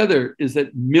that together is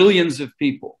that millions of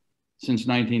people since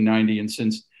 1990 and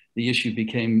since the issue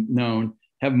became known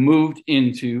have moved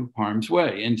into harm's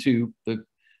way, into the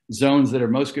zones that are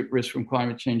most at risk from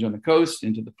climate change on the coast,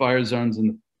 into the fire zones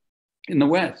in the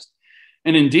West.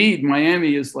 And indeed,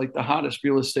 Miami is like the hottest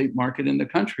real estate market in the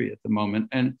country at the moment.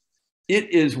 And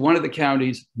it is one of the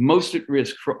counties most at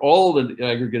risk for all the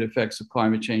aggregate effects of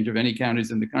climate change of any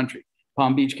counties in the country.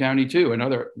 Palm Beach County, too,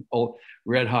 another old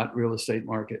red hot real estate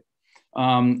market.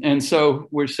 And so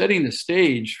we're setting the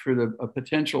stage for a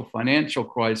potential financial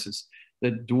crisis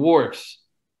that dwarfs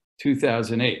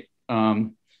 2008.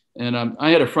 I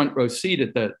had a front row seat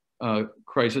at that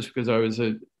crisis because I was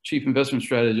a chief investment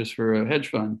strategist for a hedge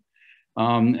fund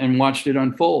and watched it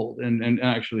unfold. And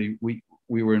actually,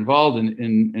 we were involved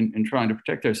in trying to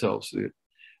protect ourselves.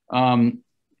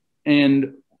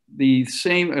 And the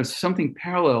same as something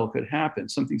parallel could happen,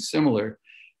 something similar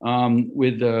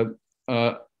with a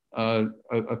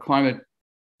climate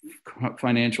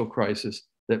financial crisis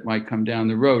that might come down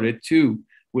the road. It too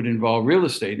would involve real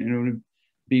estate, and it would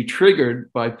be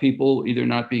triggered by people either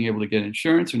not being able to get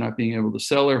insurance or not being able to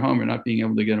sell their home or not being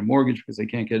able to get a mortgage because they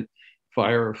can't get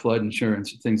fire or flood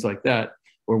insurance, things like that,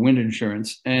 or wind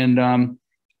insurance, and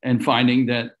finding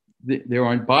that there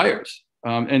aren't buyers.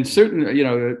 And certain,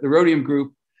 the Rhodium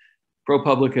Group,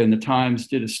 ProPublica, and the Times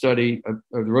did a study, or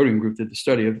the Rhodium Group did the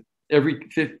study of every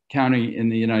fifth county in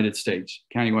the United States,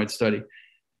 countywide study,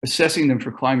 assessing them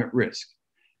for climate risk.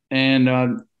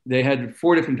 And they had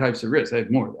 4 different types of risk. They had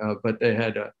more, but they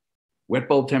had wet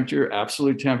bulb temperature,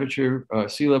 absolute temperature,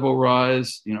 sea level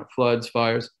rise, floods,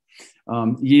 fires,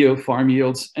 farm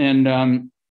yields.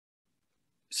 And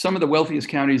some of the wealthiest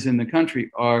counties in the country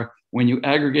are, when you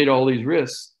aggregate all these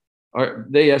risks,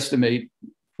 they estimate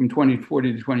from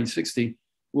 2040 to 2060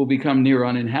 will become near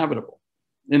uninhabitable.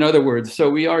 In other words, so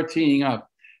we are teeing up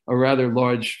a rather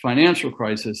large financial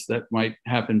crisis that might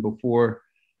happen before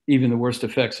even the worst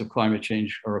effects of climate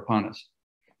change are upon us.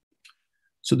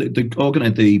 So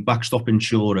the backstop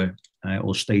insurer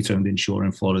or state-owned insurer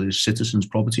in Florida is Citizens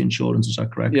Property Insurance, is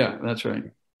that correct? Yeah, that's right.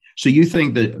 So you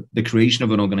think that the creation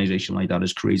of an organization like that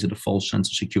has created a false sense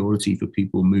of security for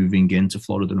people moving into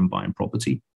Florida and buying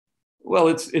property? Well,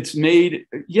 it's made,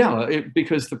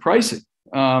 because the pricing,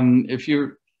 if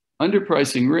you're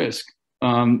underpricing risk,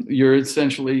 you're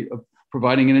essentially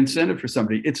providing an incentive for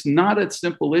somebody. It's not a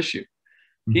simple issue.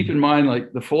 Mm-hmm. Keep in mind,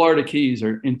 like the Florida Keys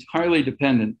are entirely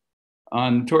dependent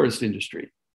on the tourist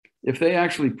industry. If they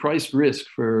actually price risk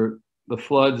for the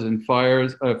floods and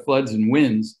fires, floods and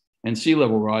winds and sea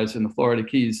level rise in the Florida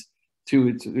Keys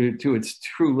to its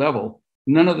true level,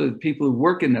 none of the people who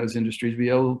work in those industries will be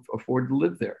able to afford to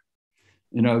live there.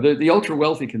 The ultra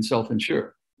wealthy can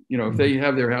self-insure. If they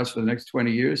have their house for the next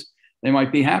 20 years, they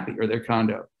might be happy, or their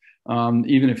condo,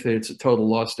 even if it's a total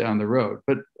loss down the road.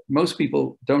 But most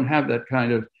people don't have that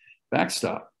kind of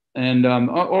backstop. And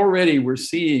already we're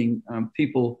seeing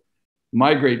people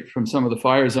migrate from some of the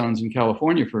fire zones in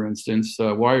California, for instance.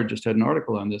 Wired just had an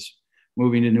article on this,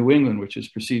 moving to New England, which is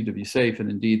perceived to be safe. And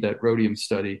indeed, that Rhodium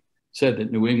study said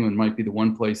that New England might be the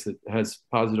one place that has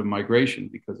positive migration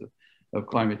because of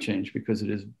climate change, because it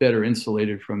is better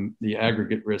insulated from the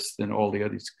aggregate risks than all the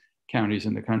other counties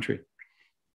in the country.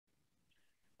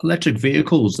 Electric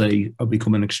vehicles, they are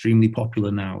becoming extremely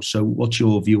popular now. So what's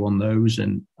your view on those?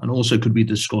 And also, could we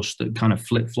discuss the kind of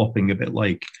flip-flopping, a bit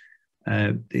like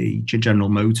the General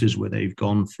Motors, where they've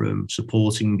gone from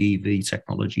supporting EV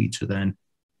technology to then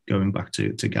going back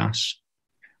to gas?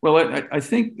 Well, I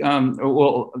think,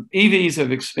 EVs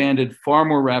have expanded far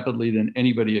more rapidly than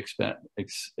anybody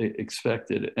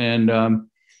expected. And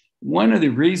one of the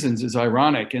reasons is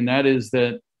ironic, and that is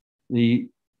that the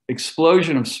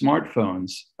explosion of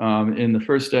smartphones in the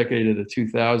first decade of the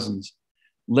 2000s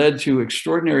led to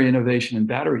extraordinary innovation in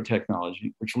battery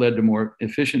technology, which led to more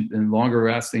efficient and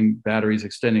longer lasting batteries,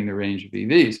 extending the range of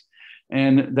EVs.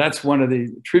 And that's one of the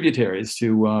tributaries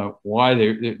to why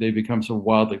they become so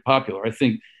wildly popular. I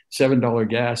think $7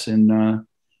 gas in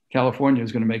California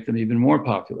is going to make them even more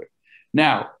popular.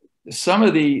 Now, some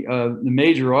of the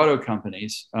major auto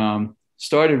companies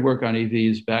started work on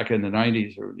EVs back in the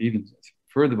 90s or even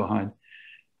further behind.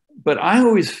 But I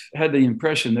always had the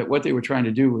impression that what they were trying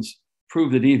to do was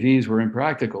prove that EVs were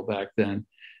impractical back then.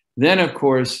 Then, of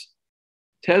course,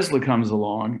 Tesla comes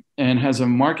along and has a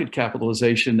market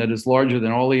capitalization that is larger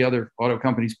than all the other auto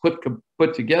companies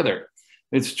put together.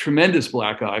 It's tremendous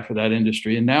black eye for that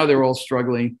industry. And now they're all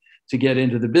struggling to get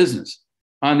into the business.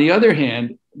 On the other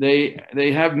hand, they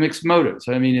have mixed motives.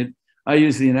 I mean, I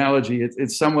use the analogy,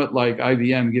 it's somewhat like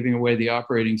IBM giving away the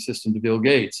operating system to Bill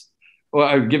Gates.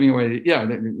 Well, giving away, yeah,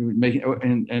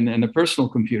 and the personal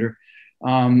computer,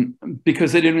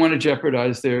 because they didn't want to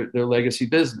jeopardize their legacy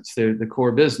business, the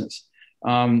core business.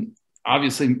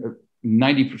 Obviously,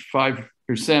 95%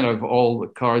 of all the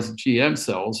cars that GM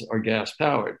sells are gas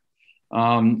powered.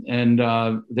 And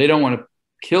they don't want to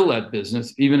kill that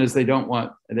business, even as they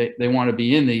want to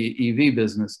be in the EV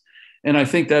business. And I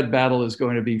think that battle is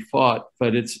going to be fought,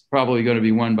 but it's probably going to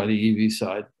be won by the EV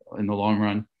side in the long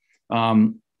run.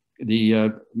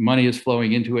 The money is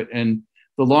flowing into it. And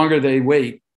the longer they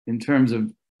wait in terms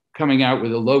of coming out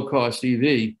with a low cost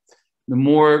EV, the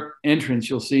more entrants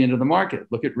you'll see into the market.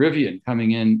 Look at Rivian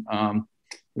coming in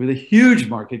with a huge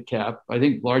market cap, I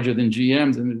think larger than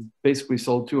GM's, and basically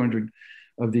sold 200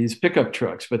 of these pickup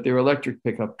trucks, but they're electric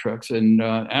pickup trucks. And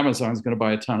Amazon's going to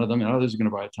buy a ton of them, and others are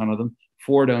going to buy a ton of them.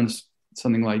 Ford owns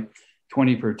something like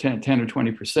 10 or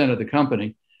 20% of the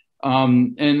company.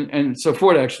 And so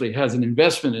Ford actually has an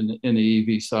investment in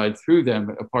the EV side through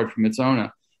them, apart from its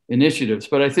own initiatives.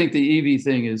 But I think the EV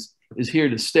thing is here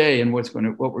to stay, and what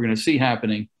we're going to see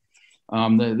happening.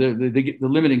 The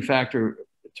limiting factor,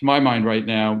 to my mind, right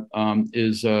now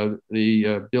is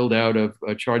the build out of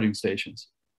charging stations,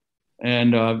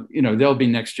 and there'll be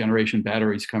next generation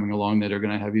batteries coming along that are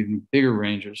going to have even bigger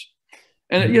ranges.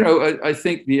 And I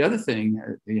think the other thing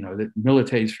that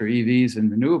militates for EVs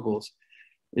and renewables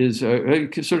is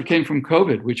it sort of came from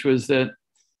COVID, which was that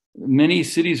many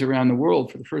cities around the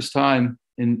world, for the first time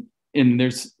in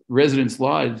their residents'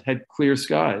 lives, had clear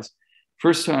skies.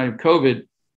 First time COVID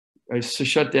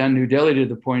shut down New Delhi to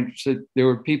the point that there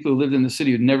were people who lived in the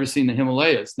city who'd never seen the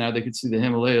Himalayas. Now they could see the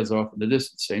Himalayas off in the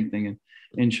distance. Same thing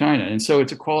in China. And so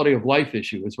it's a quality of life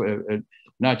issue. It's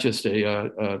not just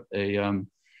a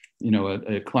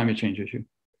climate change issue.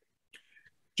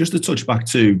 Just to touch back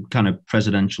to kind of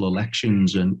presidential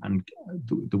elections and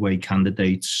the way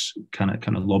candidates kind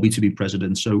of lobby to be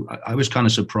president. So I was kind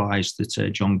of surprised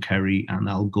that John Kerry and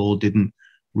Al Gore didn't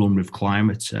run with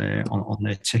climate on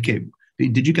their ticket.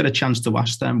 Did you get a chance to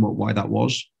ask them why that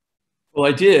was? Well,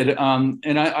 I did,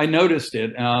 and I noticed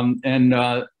it, and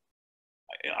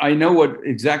I know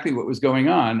exactly what was going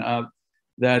on.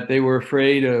 That they were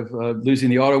afraid of losing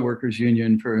the auto workers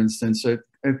union, for instance.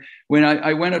 When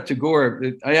I went up to Gore,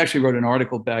 I actually wrote an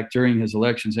article back during his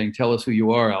election saying, "Tell us who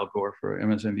you are, Al Gore," for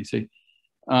MSNBC,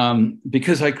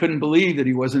 because I couldn't believe that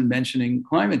he wasn't mentioning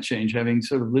climate change, having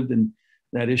sort of lived in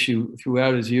that issue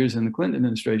throughout his years in the Clinton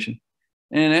administration.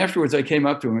 And afterwards, I came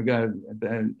up to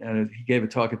him. He gave a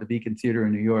talk at the Beacon Theater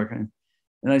in New York.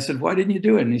 And I said, "Why didn't you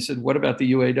do it?" And he said, "What about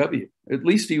the UAW?" At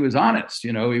least he was honest.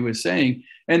 He was saying,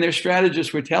 and their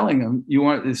strategists were telling him,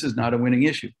 this is not a winning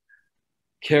issue.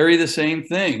 Kerry, the same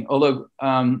thing. Although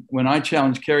when I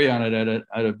challenged Kerry on it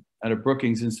at a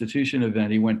Brookings Institution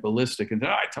event, he went ballistic and said,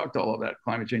 I talked all about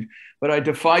climate change. But I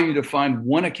defy you to find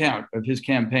one account of his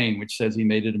campaign which says he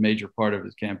made it a major part of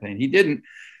his campaign. He didn't.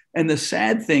 And the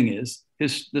sad thing is,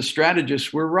 the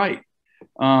strategists were right.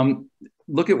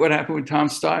 Look at what happened with Tom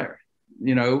Steyer,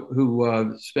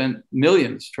 who spent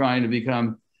millions trying to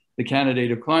become the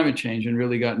candidate of climate change and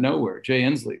really got nowhere. Jay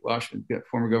Inslee,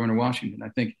 former governor of Washington, I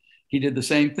think he did the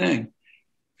same thing.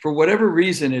 For whatever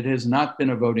reason, it has not been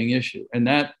a voting issue. And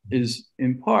that is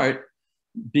in part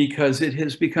because it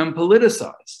has become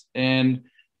politicized. And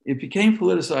it became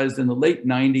politicized in the late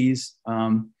 90s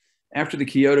after the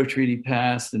Kyoto Treaty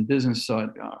passed, and business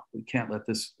thought, we can't let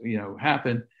this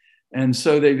happen. And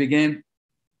so they began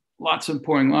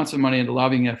pouring lots of money into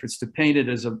lobbying efforts to paint it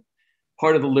as a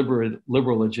part of the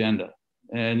liberal agenda.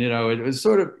 And,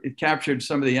 it captured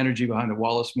some of the energy behind the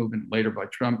Wallace movement later by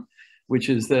Trump, which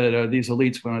is that these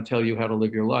elites want to tell you how to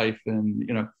live your life. And,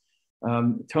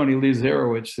 Tony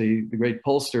Lizarowicz, the great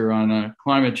pollster on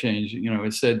climate change,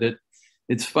 has said that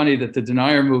it's funny that the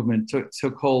denier movement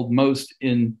took hold most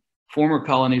in former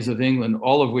colonies of England,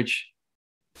 all of which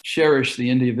cherish the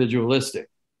individualistic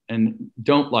and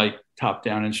don't like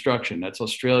top-down instruction. That's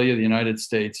Australia, the United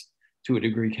States, to a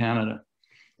degree, Canada.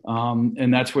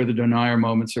 And that's where the denier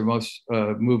movements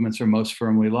are most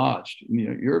firmly lodged.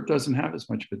 Europe doesn't have as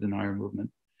much of a denier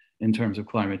movement in terms of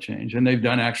climate change, and they've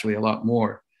done actually a lot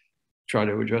more to try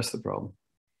to address the problem.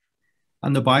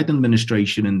 And the Biden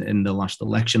administration in the last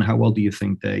election, how well do you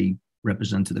think they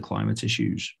represented the climate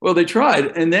issues? Well, they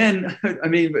tried. And then, I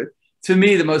mean, to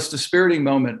me, the most dispiriting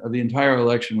moment of the entire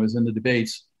election was in the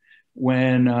debates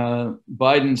when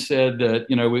Biden said that,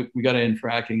 we got to end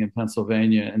fracking in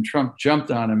Pennsylvania, and Trump jumped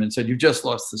on him and said, "You just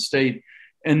lost the state."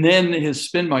 And then his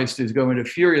spinmeisters go into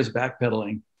furious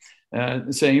backpedaling,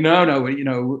 saying,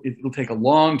 no, it'll take a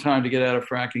long time to get out of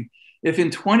fracking. If in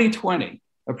 2020,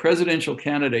 a presidential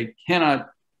candidate cannot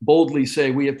boldly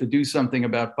say we have to do something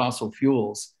about fossil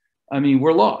fuels, I mean,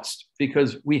 we're lost,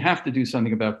 because we have to do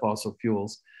something about fossil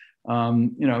fuels.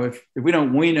 If we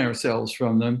don't wean ourselves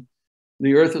from them,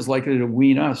 the Earth is likely to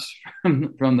wean us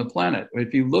from the planet.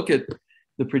 If you look at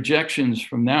the projections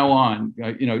from now on,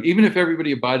 even if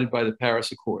everybody abided by the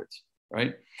Paris Accords,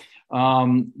 right?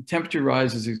 Temperature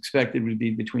rise is expected to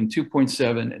be between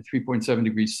 2.7 and 3.7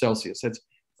 degrees Celsius. That's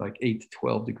like 8 to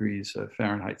 12 degrees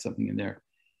Fahrenheit, something in there.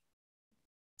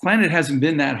 Planet hasn't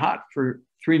been that hot for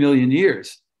 3 million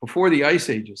years before the ice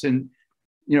ages. And,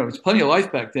 it's plenty of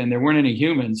life back then. There weren't any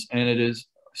humans. And it is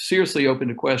seriously open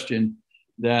to question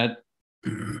that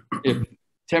if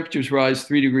temperatures rise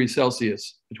 3 degrees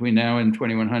Celsius between now and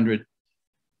 2100,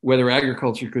 whether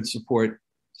agriculture could support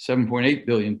 7.8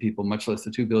 billion people, much less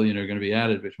the 2 billion are going to be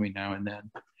added between now and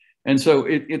then. And so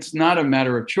it's not a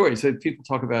matter of choice. People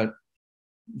talk about,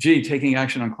 taking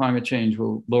action on climate change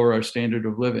will lower our standard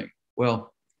of living.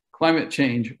 Well, climate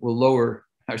change will lower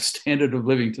our standard of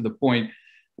living to the point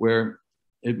where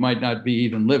it might not be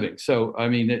even living. So, I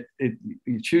mean,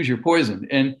 you choose your poison.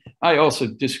 And I also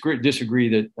disagree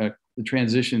that the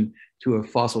transition to a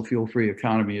fossil fuel-free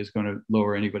economy is going to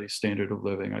lower anybody's standard of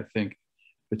living. I think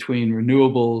between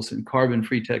renewables and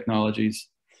carbon-free technologies,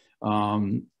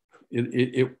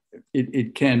 it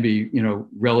can be,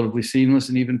 relatively seamless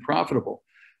and even profitable.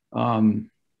 You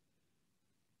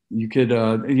could,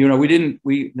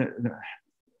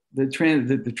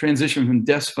 the transition from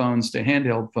desk phones to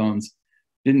handheld phones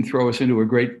didn't throw us into a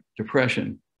Great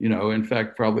Depression. In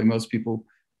fact, probably most people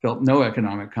felt no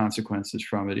economic consequences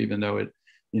from it, even though it,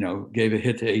 gave a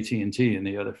hit to AT&T and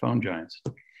the other phone giants.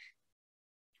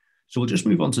 So we'll just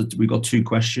move on to, we've got two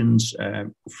questions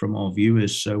from our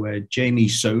viewers. So Jamie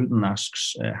Soden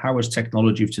asks, how has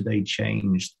technology of today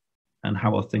changed, and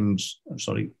how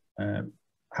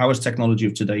has technology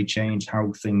of today changed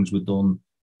how things were done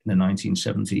in the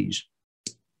 1970s?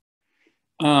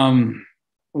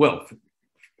 Well,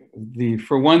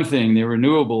 for one thing, the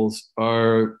renewables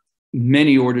are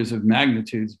many orders of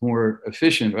magnitudes more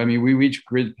efficient. I mean, we reach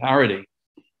grid parity.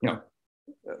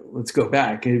 Let's go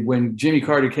back. When Jimmy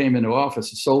Carter came into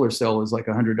office, a solar cell was like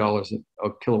 $100 a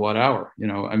kilowatt hour.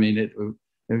 I mean, it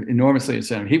enormously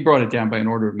incentive. He brought it down by an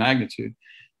order of magnitude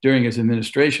during his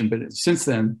administration, but since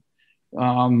then,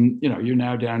 you're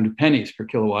now down to pennies per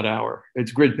kilowatt hour.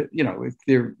 It's grid,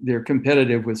 they're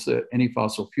competitive with any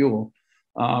fossil fuel.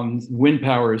 Wind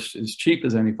power is as cheap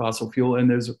as any fossil fuel, and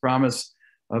there's a promise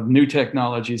of new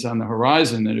technologies on the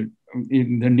horizon, that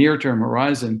in the near-term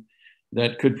horizon,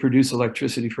 that could produce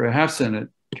electricity for a 0.5 cent a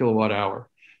kilowatt hour.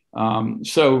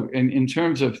 So in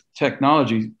terms of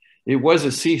technology, it was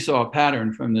a seesaw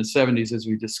pattern from the 70s, as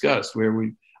we discussed, where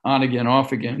we on again,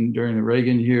 off again during the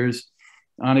Reagan years,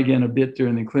 on again a bit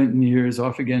during the Clinton years,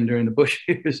 off again during the Bush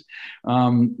years.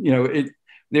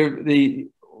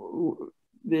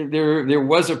 There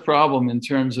was a problem in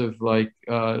terms of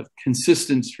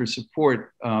consistency for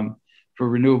support for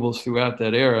renewables throughout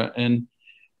that era.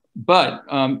 But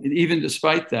even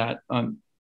despite that,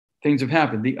 things have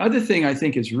happened. The other thing I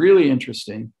think is really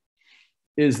interesting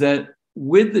is that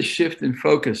with the shift in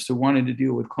focus to wanting to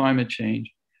deal with climate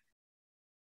change,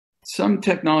 some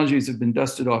technologies have been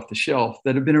dusted off the shelf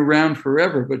that have been around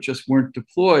forever, but just weren't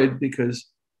deployed because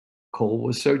coal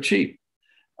was so cheap.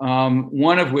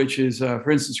 One of which is,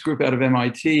 for instance, a group out of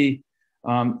MIT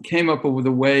came up with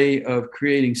a way of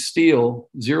creating steel,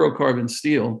 zero carbon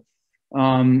steel,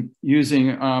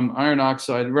 using iron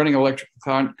oxide, running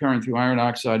electrical current through iron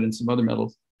oxide and some other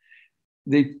metals.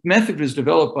 The method was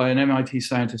developed by an MIT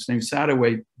scientist named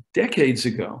Satterwhite decades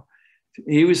ago.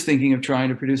 He was thinking of trying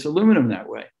to produce aluminum that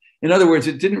way. In other words,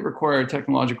 it didn't require a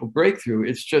technological breakthrough.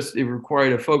 It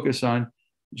required a focus on,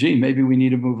 maybe we need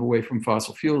to move away from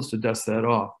fossil fuels to dust that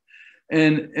off.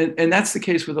 And that's the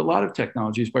case with a lot of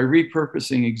technologies. By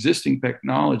repurposing existing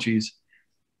technologies,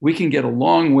 we can get a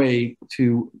long way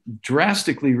to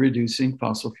drastically reducing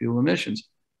fossil fuel emissions.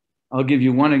 I'll give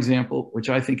you one example, which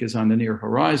I think is on the near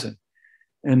horizon.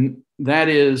 And that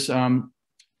is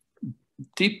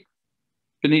deep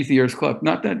beneath the Earth's crust,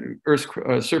 not that Earth's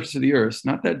surface of the Earth,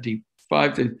 not that deep,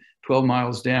 5 to 12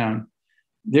 miles down.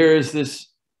 There is this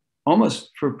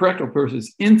almost, for practical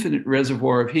purposes, infinite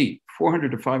reservoir of heat,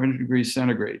 400 to 500 degrees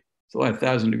centigrade. It's like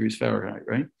 1,000 degrees Fahrenheit,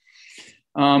 right?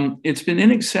 It's been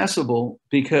inaccessible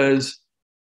because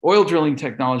oil drilling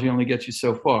technology only gets you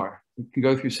so far. You can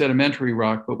go through sedimentary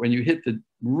rock, but when you hit the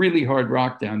really hard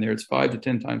rock down there, it's 5 to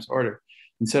 10 times harder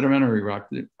than sedimentary rock.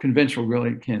 The conventional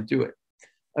drilling can't do it.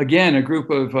 Again, a group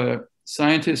of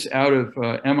scientists out of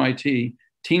MIT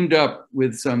teamed up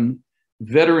with some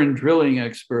veteran drilling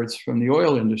experts from the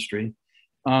oil industry,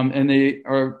 and they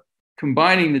are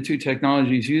combining the two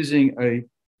technologies using a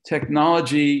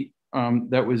technology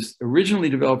that was originally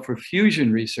developed for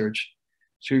fusion research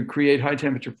to create high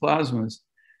temperature plasmas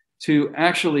to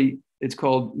actually, it's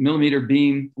called millimeter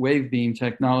beam, wave beam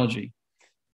technology.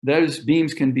 Those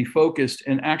beams can be focused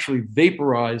and actually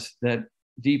vaporize that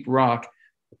deep rock,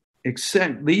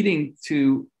 leading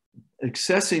to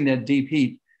accessing that deep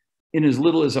heat in as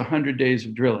little as 100 days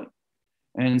of drilling.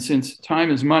 And since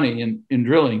time is money in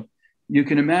drilling, you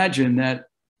can imagine that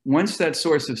once that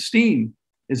source of steam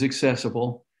is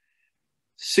accessible,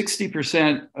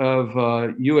 60%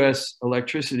 of US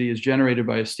electricity is generated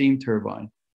by a steam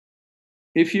turbine.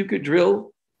 If you could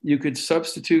drill, you could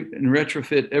substitute and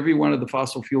retrofit every one of the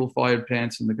fossil fuel fired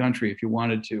plants in the country if you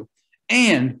wanted to.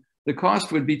 And the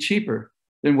cost would be cheaper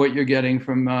than what you're getting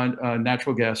from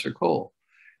natural gas or coal.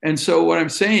 And so what I'm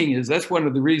saying is that's one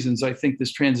of the reasons I think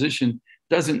this transition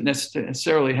doesn't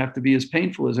necessarily have to be as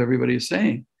painful as everybody is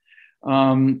saying.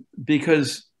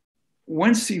 Because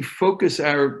once you focus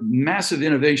our massive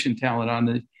innovation talent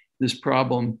on this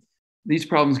problem, these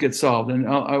problems get solved. And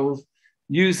I will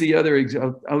use the other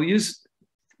example.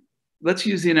 Let's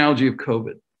use the analogy of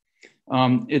COVID.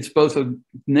 It's both a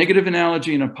negative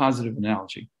analogy and a positive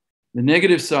analogy. The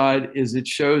negative side is it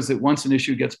shows that once an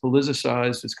issue gets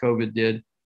politicized, as COVID did,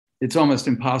 it's almost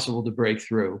impossible to break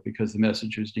through because the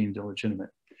message is deemed illegitimate.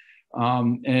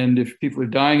 And if people are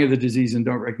dying of the disease and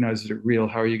don't recognize it as real,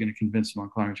 how are you going to convince them on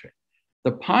climate change?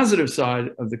 The positive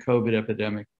side of the COVID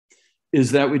epidemic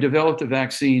is that we developed a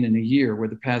vaccine in a year where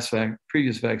the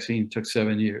previous vaccine took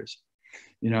 7 years.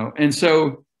 And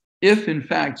so if in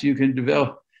fact you can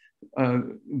develop,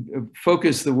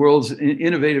 focus the world's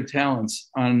innovative talents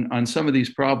on some of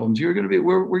these problems, we're going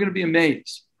to be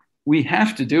amazed. We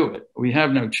have to do it. We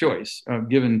have no choice,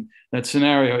 given that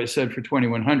scenario I said for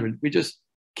 2100. We just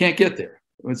can't get there.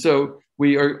 And so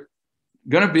we are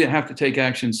going to have to take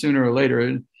action sooner or later.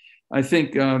 And I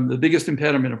think the biggest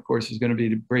impediment, of course, is going to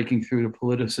be breaking through the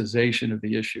politicization of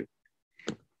the issue.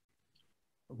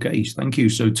 Okay, thank you.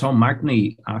 So Tom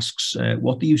Magny asks,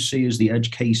 what do you see as the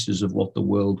edge cases of what the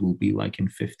world will be like in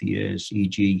 50 years,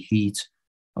 e.g. heat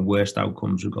and worst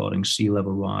outcomes regarding sea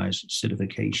level rise,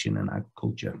 acidification and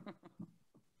agriculture?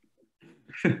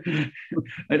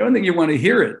 I don't think you want to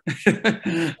hear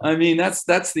it. I mean,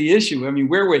 that's the issue. I mean,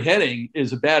 where we're heading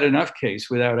is a bad enough case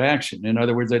without action. In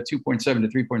other words, at 2.7 to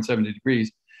 3.7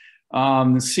 degrees,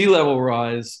 the sea level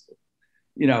rise,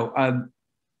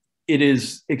 it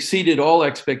has exceeded all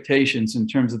expectations in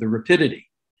terms of the rapidity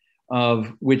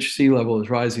of which sea level is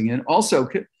rising. And also,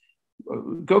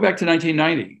 go back to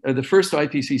 1990. The first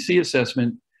IPCC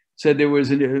assessment said there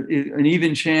was an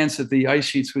even chance that the ice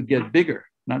sheets would get bigger,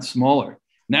 not smaller.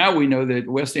 Now we know that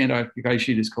the West Antarctic ice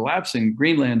sheet is collapsing.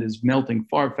 Greenland is melting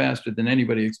far faster than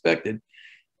anybody expected.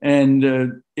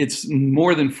 And it's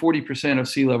more than 40% of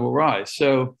sea level rise.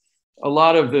 So a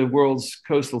lot of the world's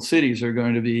coastal cities are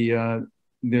going to be,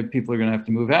 the people are going to have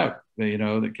to move out.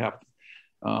 The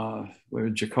capital, where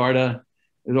Jakarta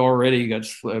has already got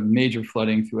major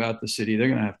flooding throughout the city. They're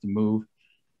going to have to move.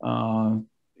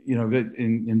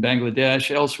 In Bangladesh,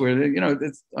 elsewhere,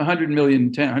 it's 100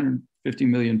 million, 150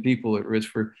 million people at risk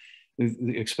for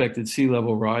the expected sea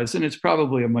level rise. And it's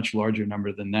probably a much larger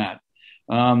number than that.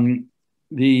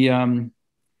 The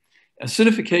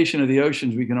acidification of the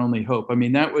oceans, we can only hope. I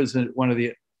mean, that was one of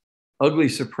the ugly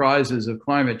surprises of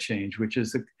climate change, which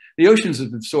is the oceans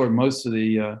have absorbed most of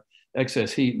the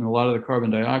excess heat and a lot of the carbon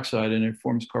dioxide, and it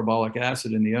forms carbolic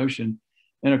acid in the ocean.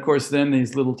 And of course, then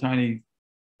these little tiny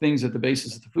things at the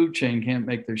basis of the food chain can't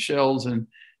make their shells, and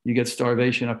you get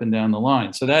starvation up and down the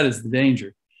line. So that is the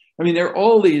danger. I mean, there are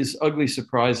all these ugly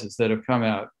surprises that have come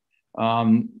out.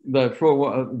 But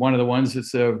for one of the ones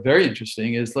that's very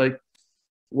interesting is like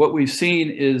what we've seen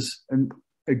is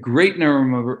a great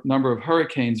number of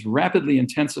hurricanes rapidly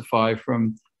intensify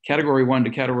from category 1 to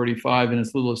category 5 in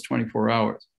as little as 24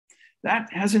 hours. That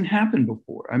hasn't happened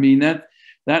before. I mean, that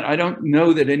I don't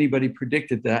know that anybody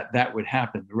predicted that would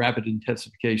happen, the rapid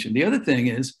intensification. The other thing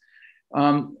is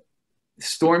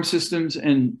storm systems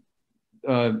and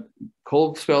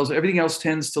cold spells, everything else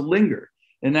tends to linger.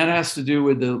 And that has to do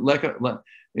with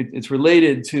it's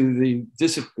related to the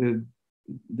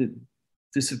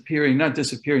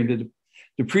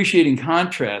depreciating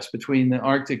contrast between the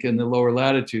Arctic and the lower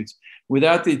latitudes.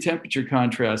 Without the temperature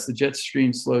contrast, the jet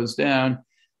stream slows down,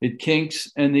 it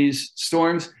kinks, and these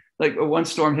storms, like one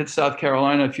storm hit South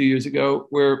Carolina a few years ago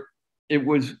where it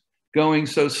was going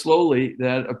so slowly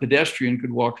that a pedestrian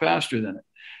could walk faster than it.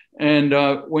 And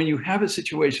when you have a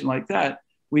situation like that,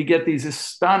 we get these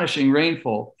astonishing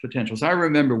rainfall potentials. I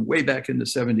remember way back in the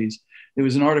 70s, there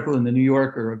was an article in the New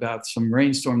Yorker about some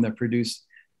rainstorm that produced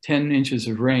 10 inches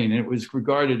of rain. And it was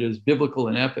regarded as biblical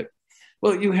and epic.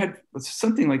 Well, you had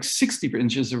something like 60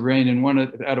 inches of rain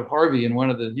out of Harvey in one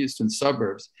of the Houston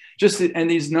suburbs. And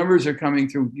these numbers are coming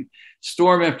through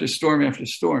storm after storm after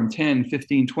storm, 10,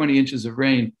 15, 20 inches of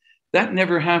rain. That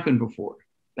never happened before.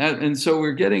 And so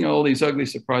we're getting all these ugly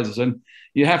surprises. And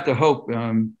you have to hope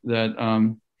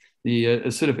that the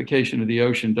acidification of the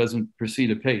ocean doesn't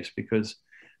proceed apace, because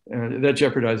that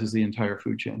jeopardizes the entire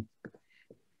food chain.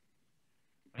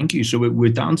 Thank you. So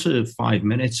we're down to 5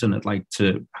 minutes, and I'd like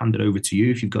to hand it over to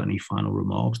you if you've got any final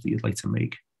remarks that you'd like to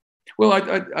make. Well,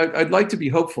 I'd like to be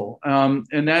hopeful.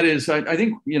 And that is, I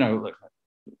think, look,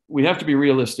 we have to be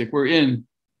realistic. We're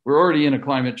already in a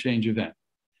climate change event.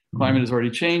 Climate is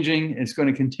already changing. It's going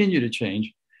to continue to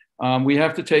change. We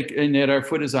have to take, and yet our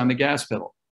foot is on the gas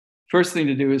pedal. First thing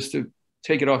to do is to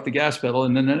take it off the gas pedal,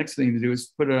 and then the next thing to do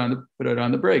is put it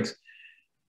on the brakes.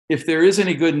 If there is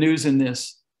any good news in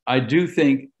this, I do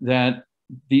think that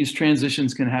these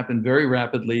transitions can happen very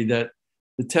rapidly, that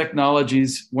the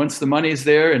technologies, once the money's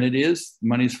there, and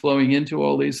money's flowing into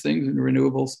all these things and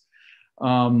renewables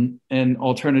and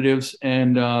alternatives,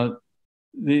 and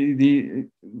the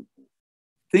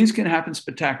things can happen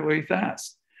spectacularly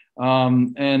fast. They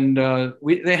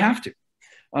have to.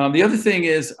 The other thing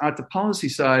is, at the policy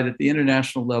side, at the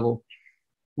international level,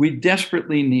 we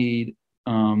desperately need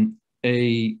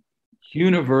a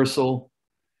universal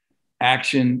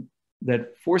action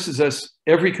that forces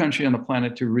every country on the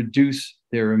planet, to reduce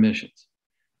their emissions.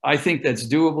 I think that's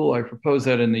doable. I propose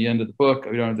that in the end of the book.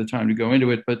 We don't have the time to go into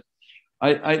it, but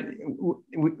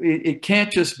it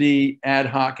can't just be ad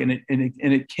hoc, and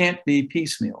it can't be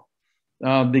piecemeal,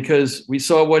 because we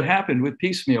saw what happened with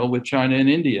piecemeal with China and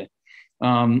India,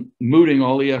 mooting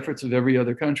all the efforts of every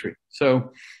other country.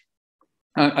 So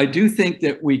I do think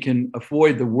that we can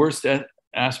avoid the worst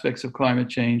aspects of climate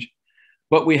change,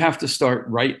 but we have to start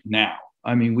right now.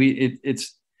 I mean,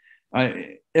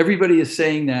 everybody is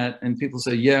saying that, and people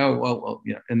say, yeah, well,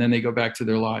 yeah, and then they go back to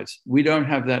their lives. We don't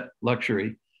have that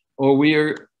luxury, or we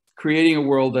are creating a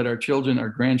world that our children, our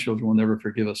grandchildren will never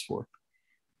forgive us for.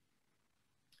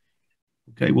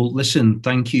 Okay, well, listen,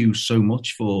 thank you so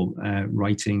much for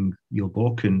writing your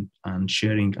book and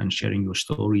sharing your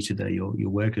story today. Your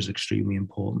work is extremely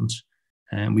important.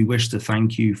 And we wish to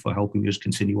thank you for helping us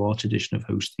continue our tradition of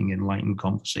hosting enlightened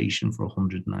conversation for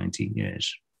 119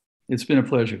 years. It's been a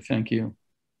pleasure. Thank you.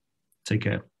 Take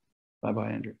care. Bye-bye,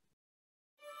 Andrew.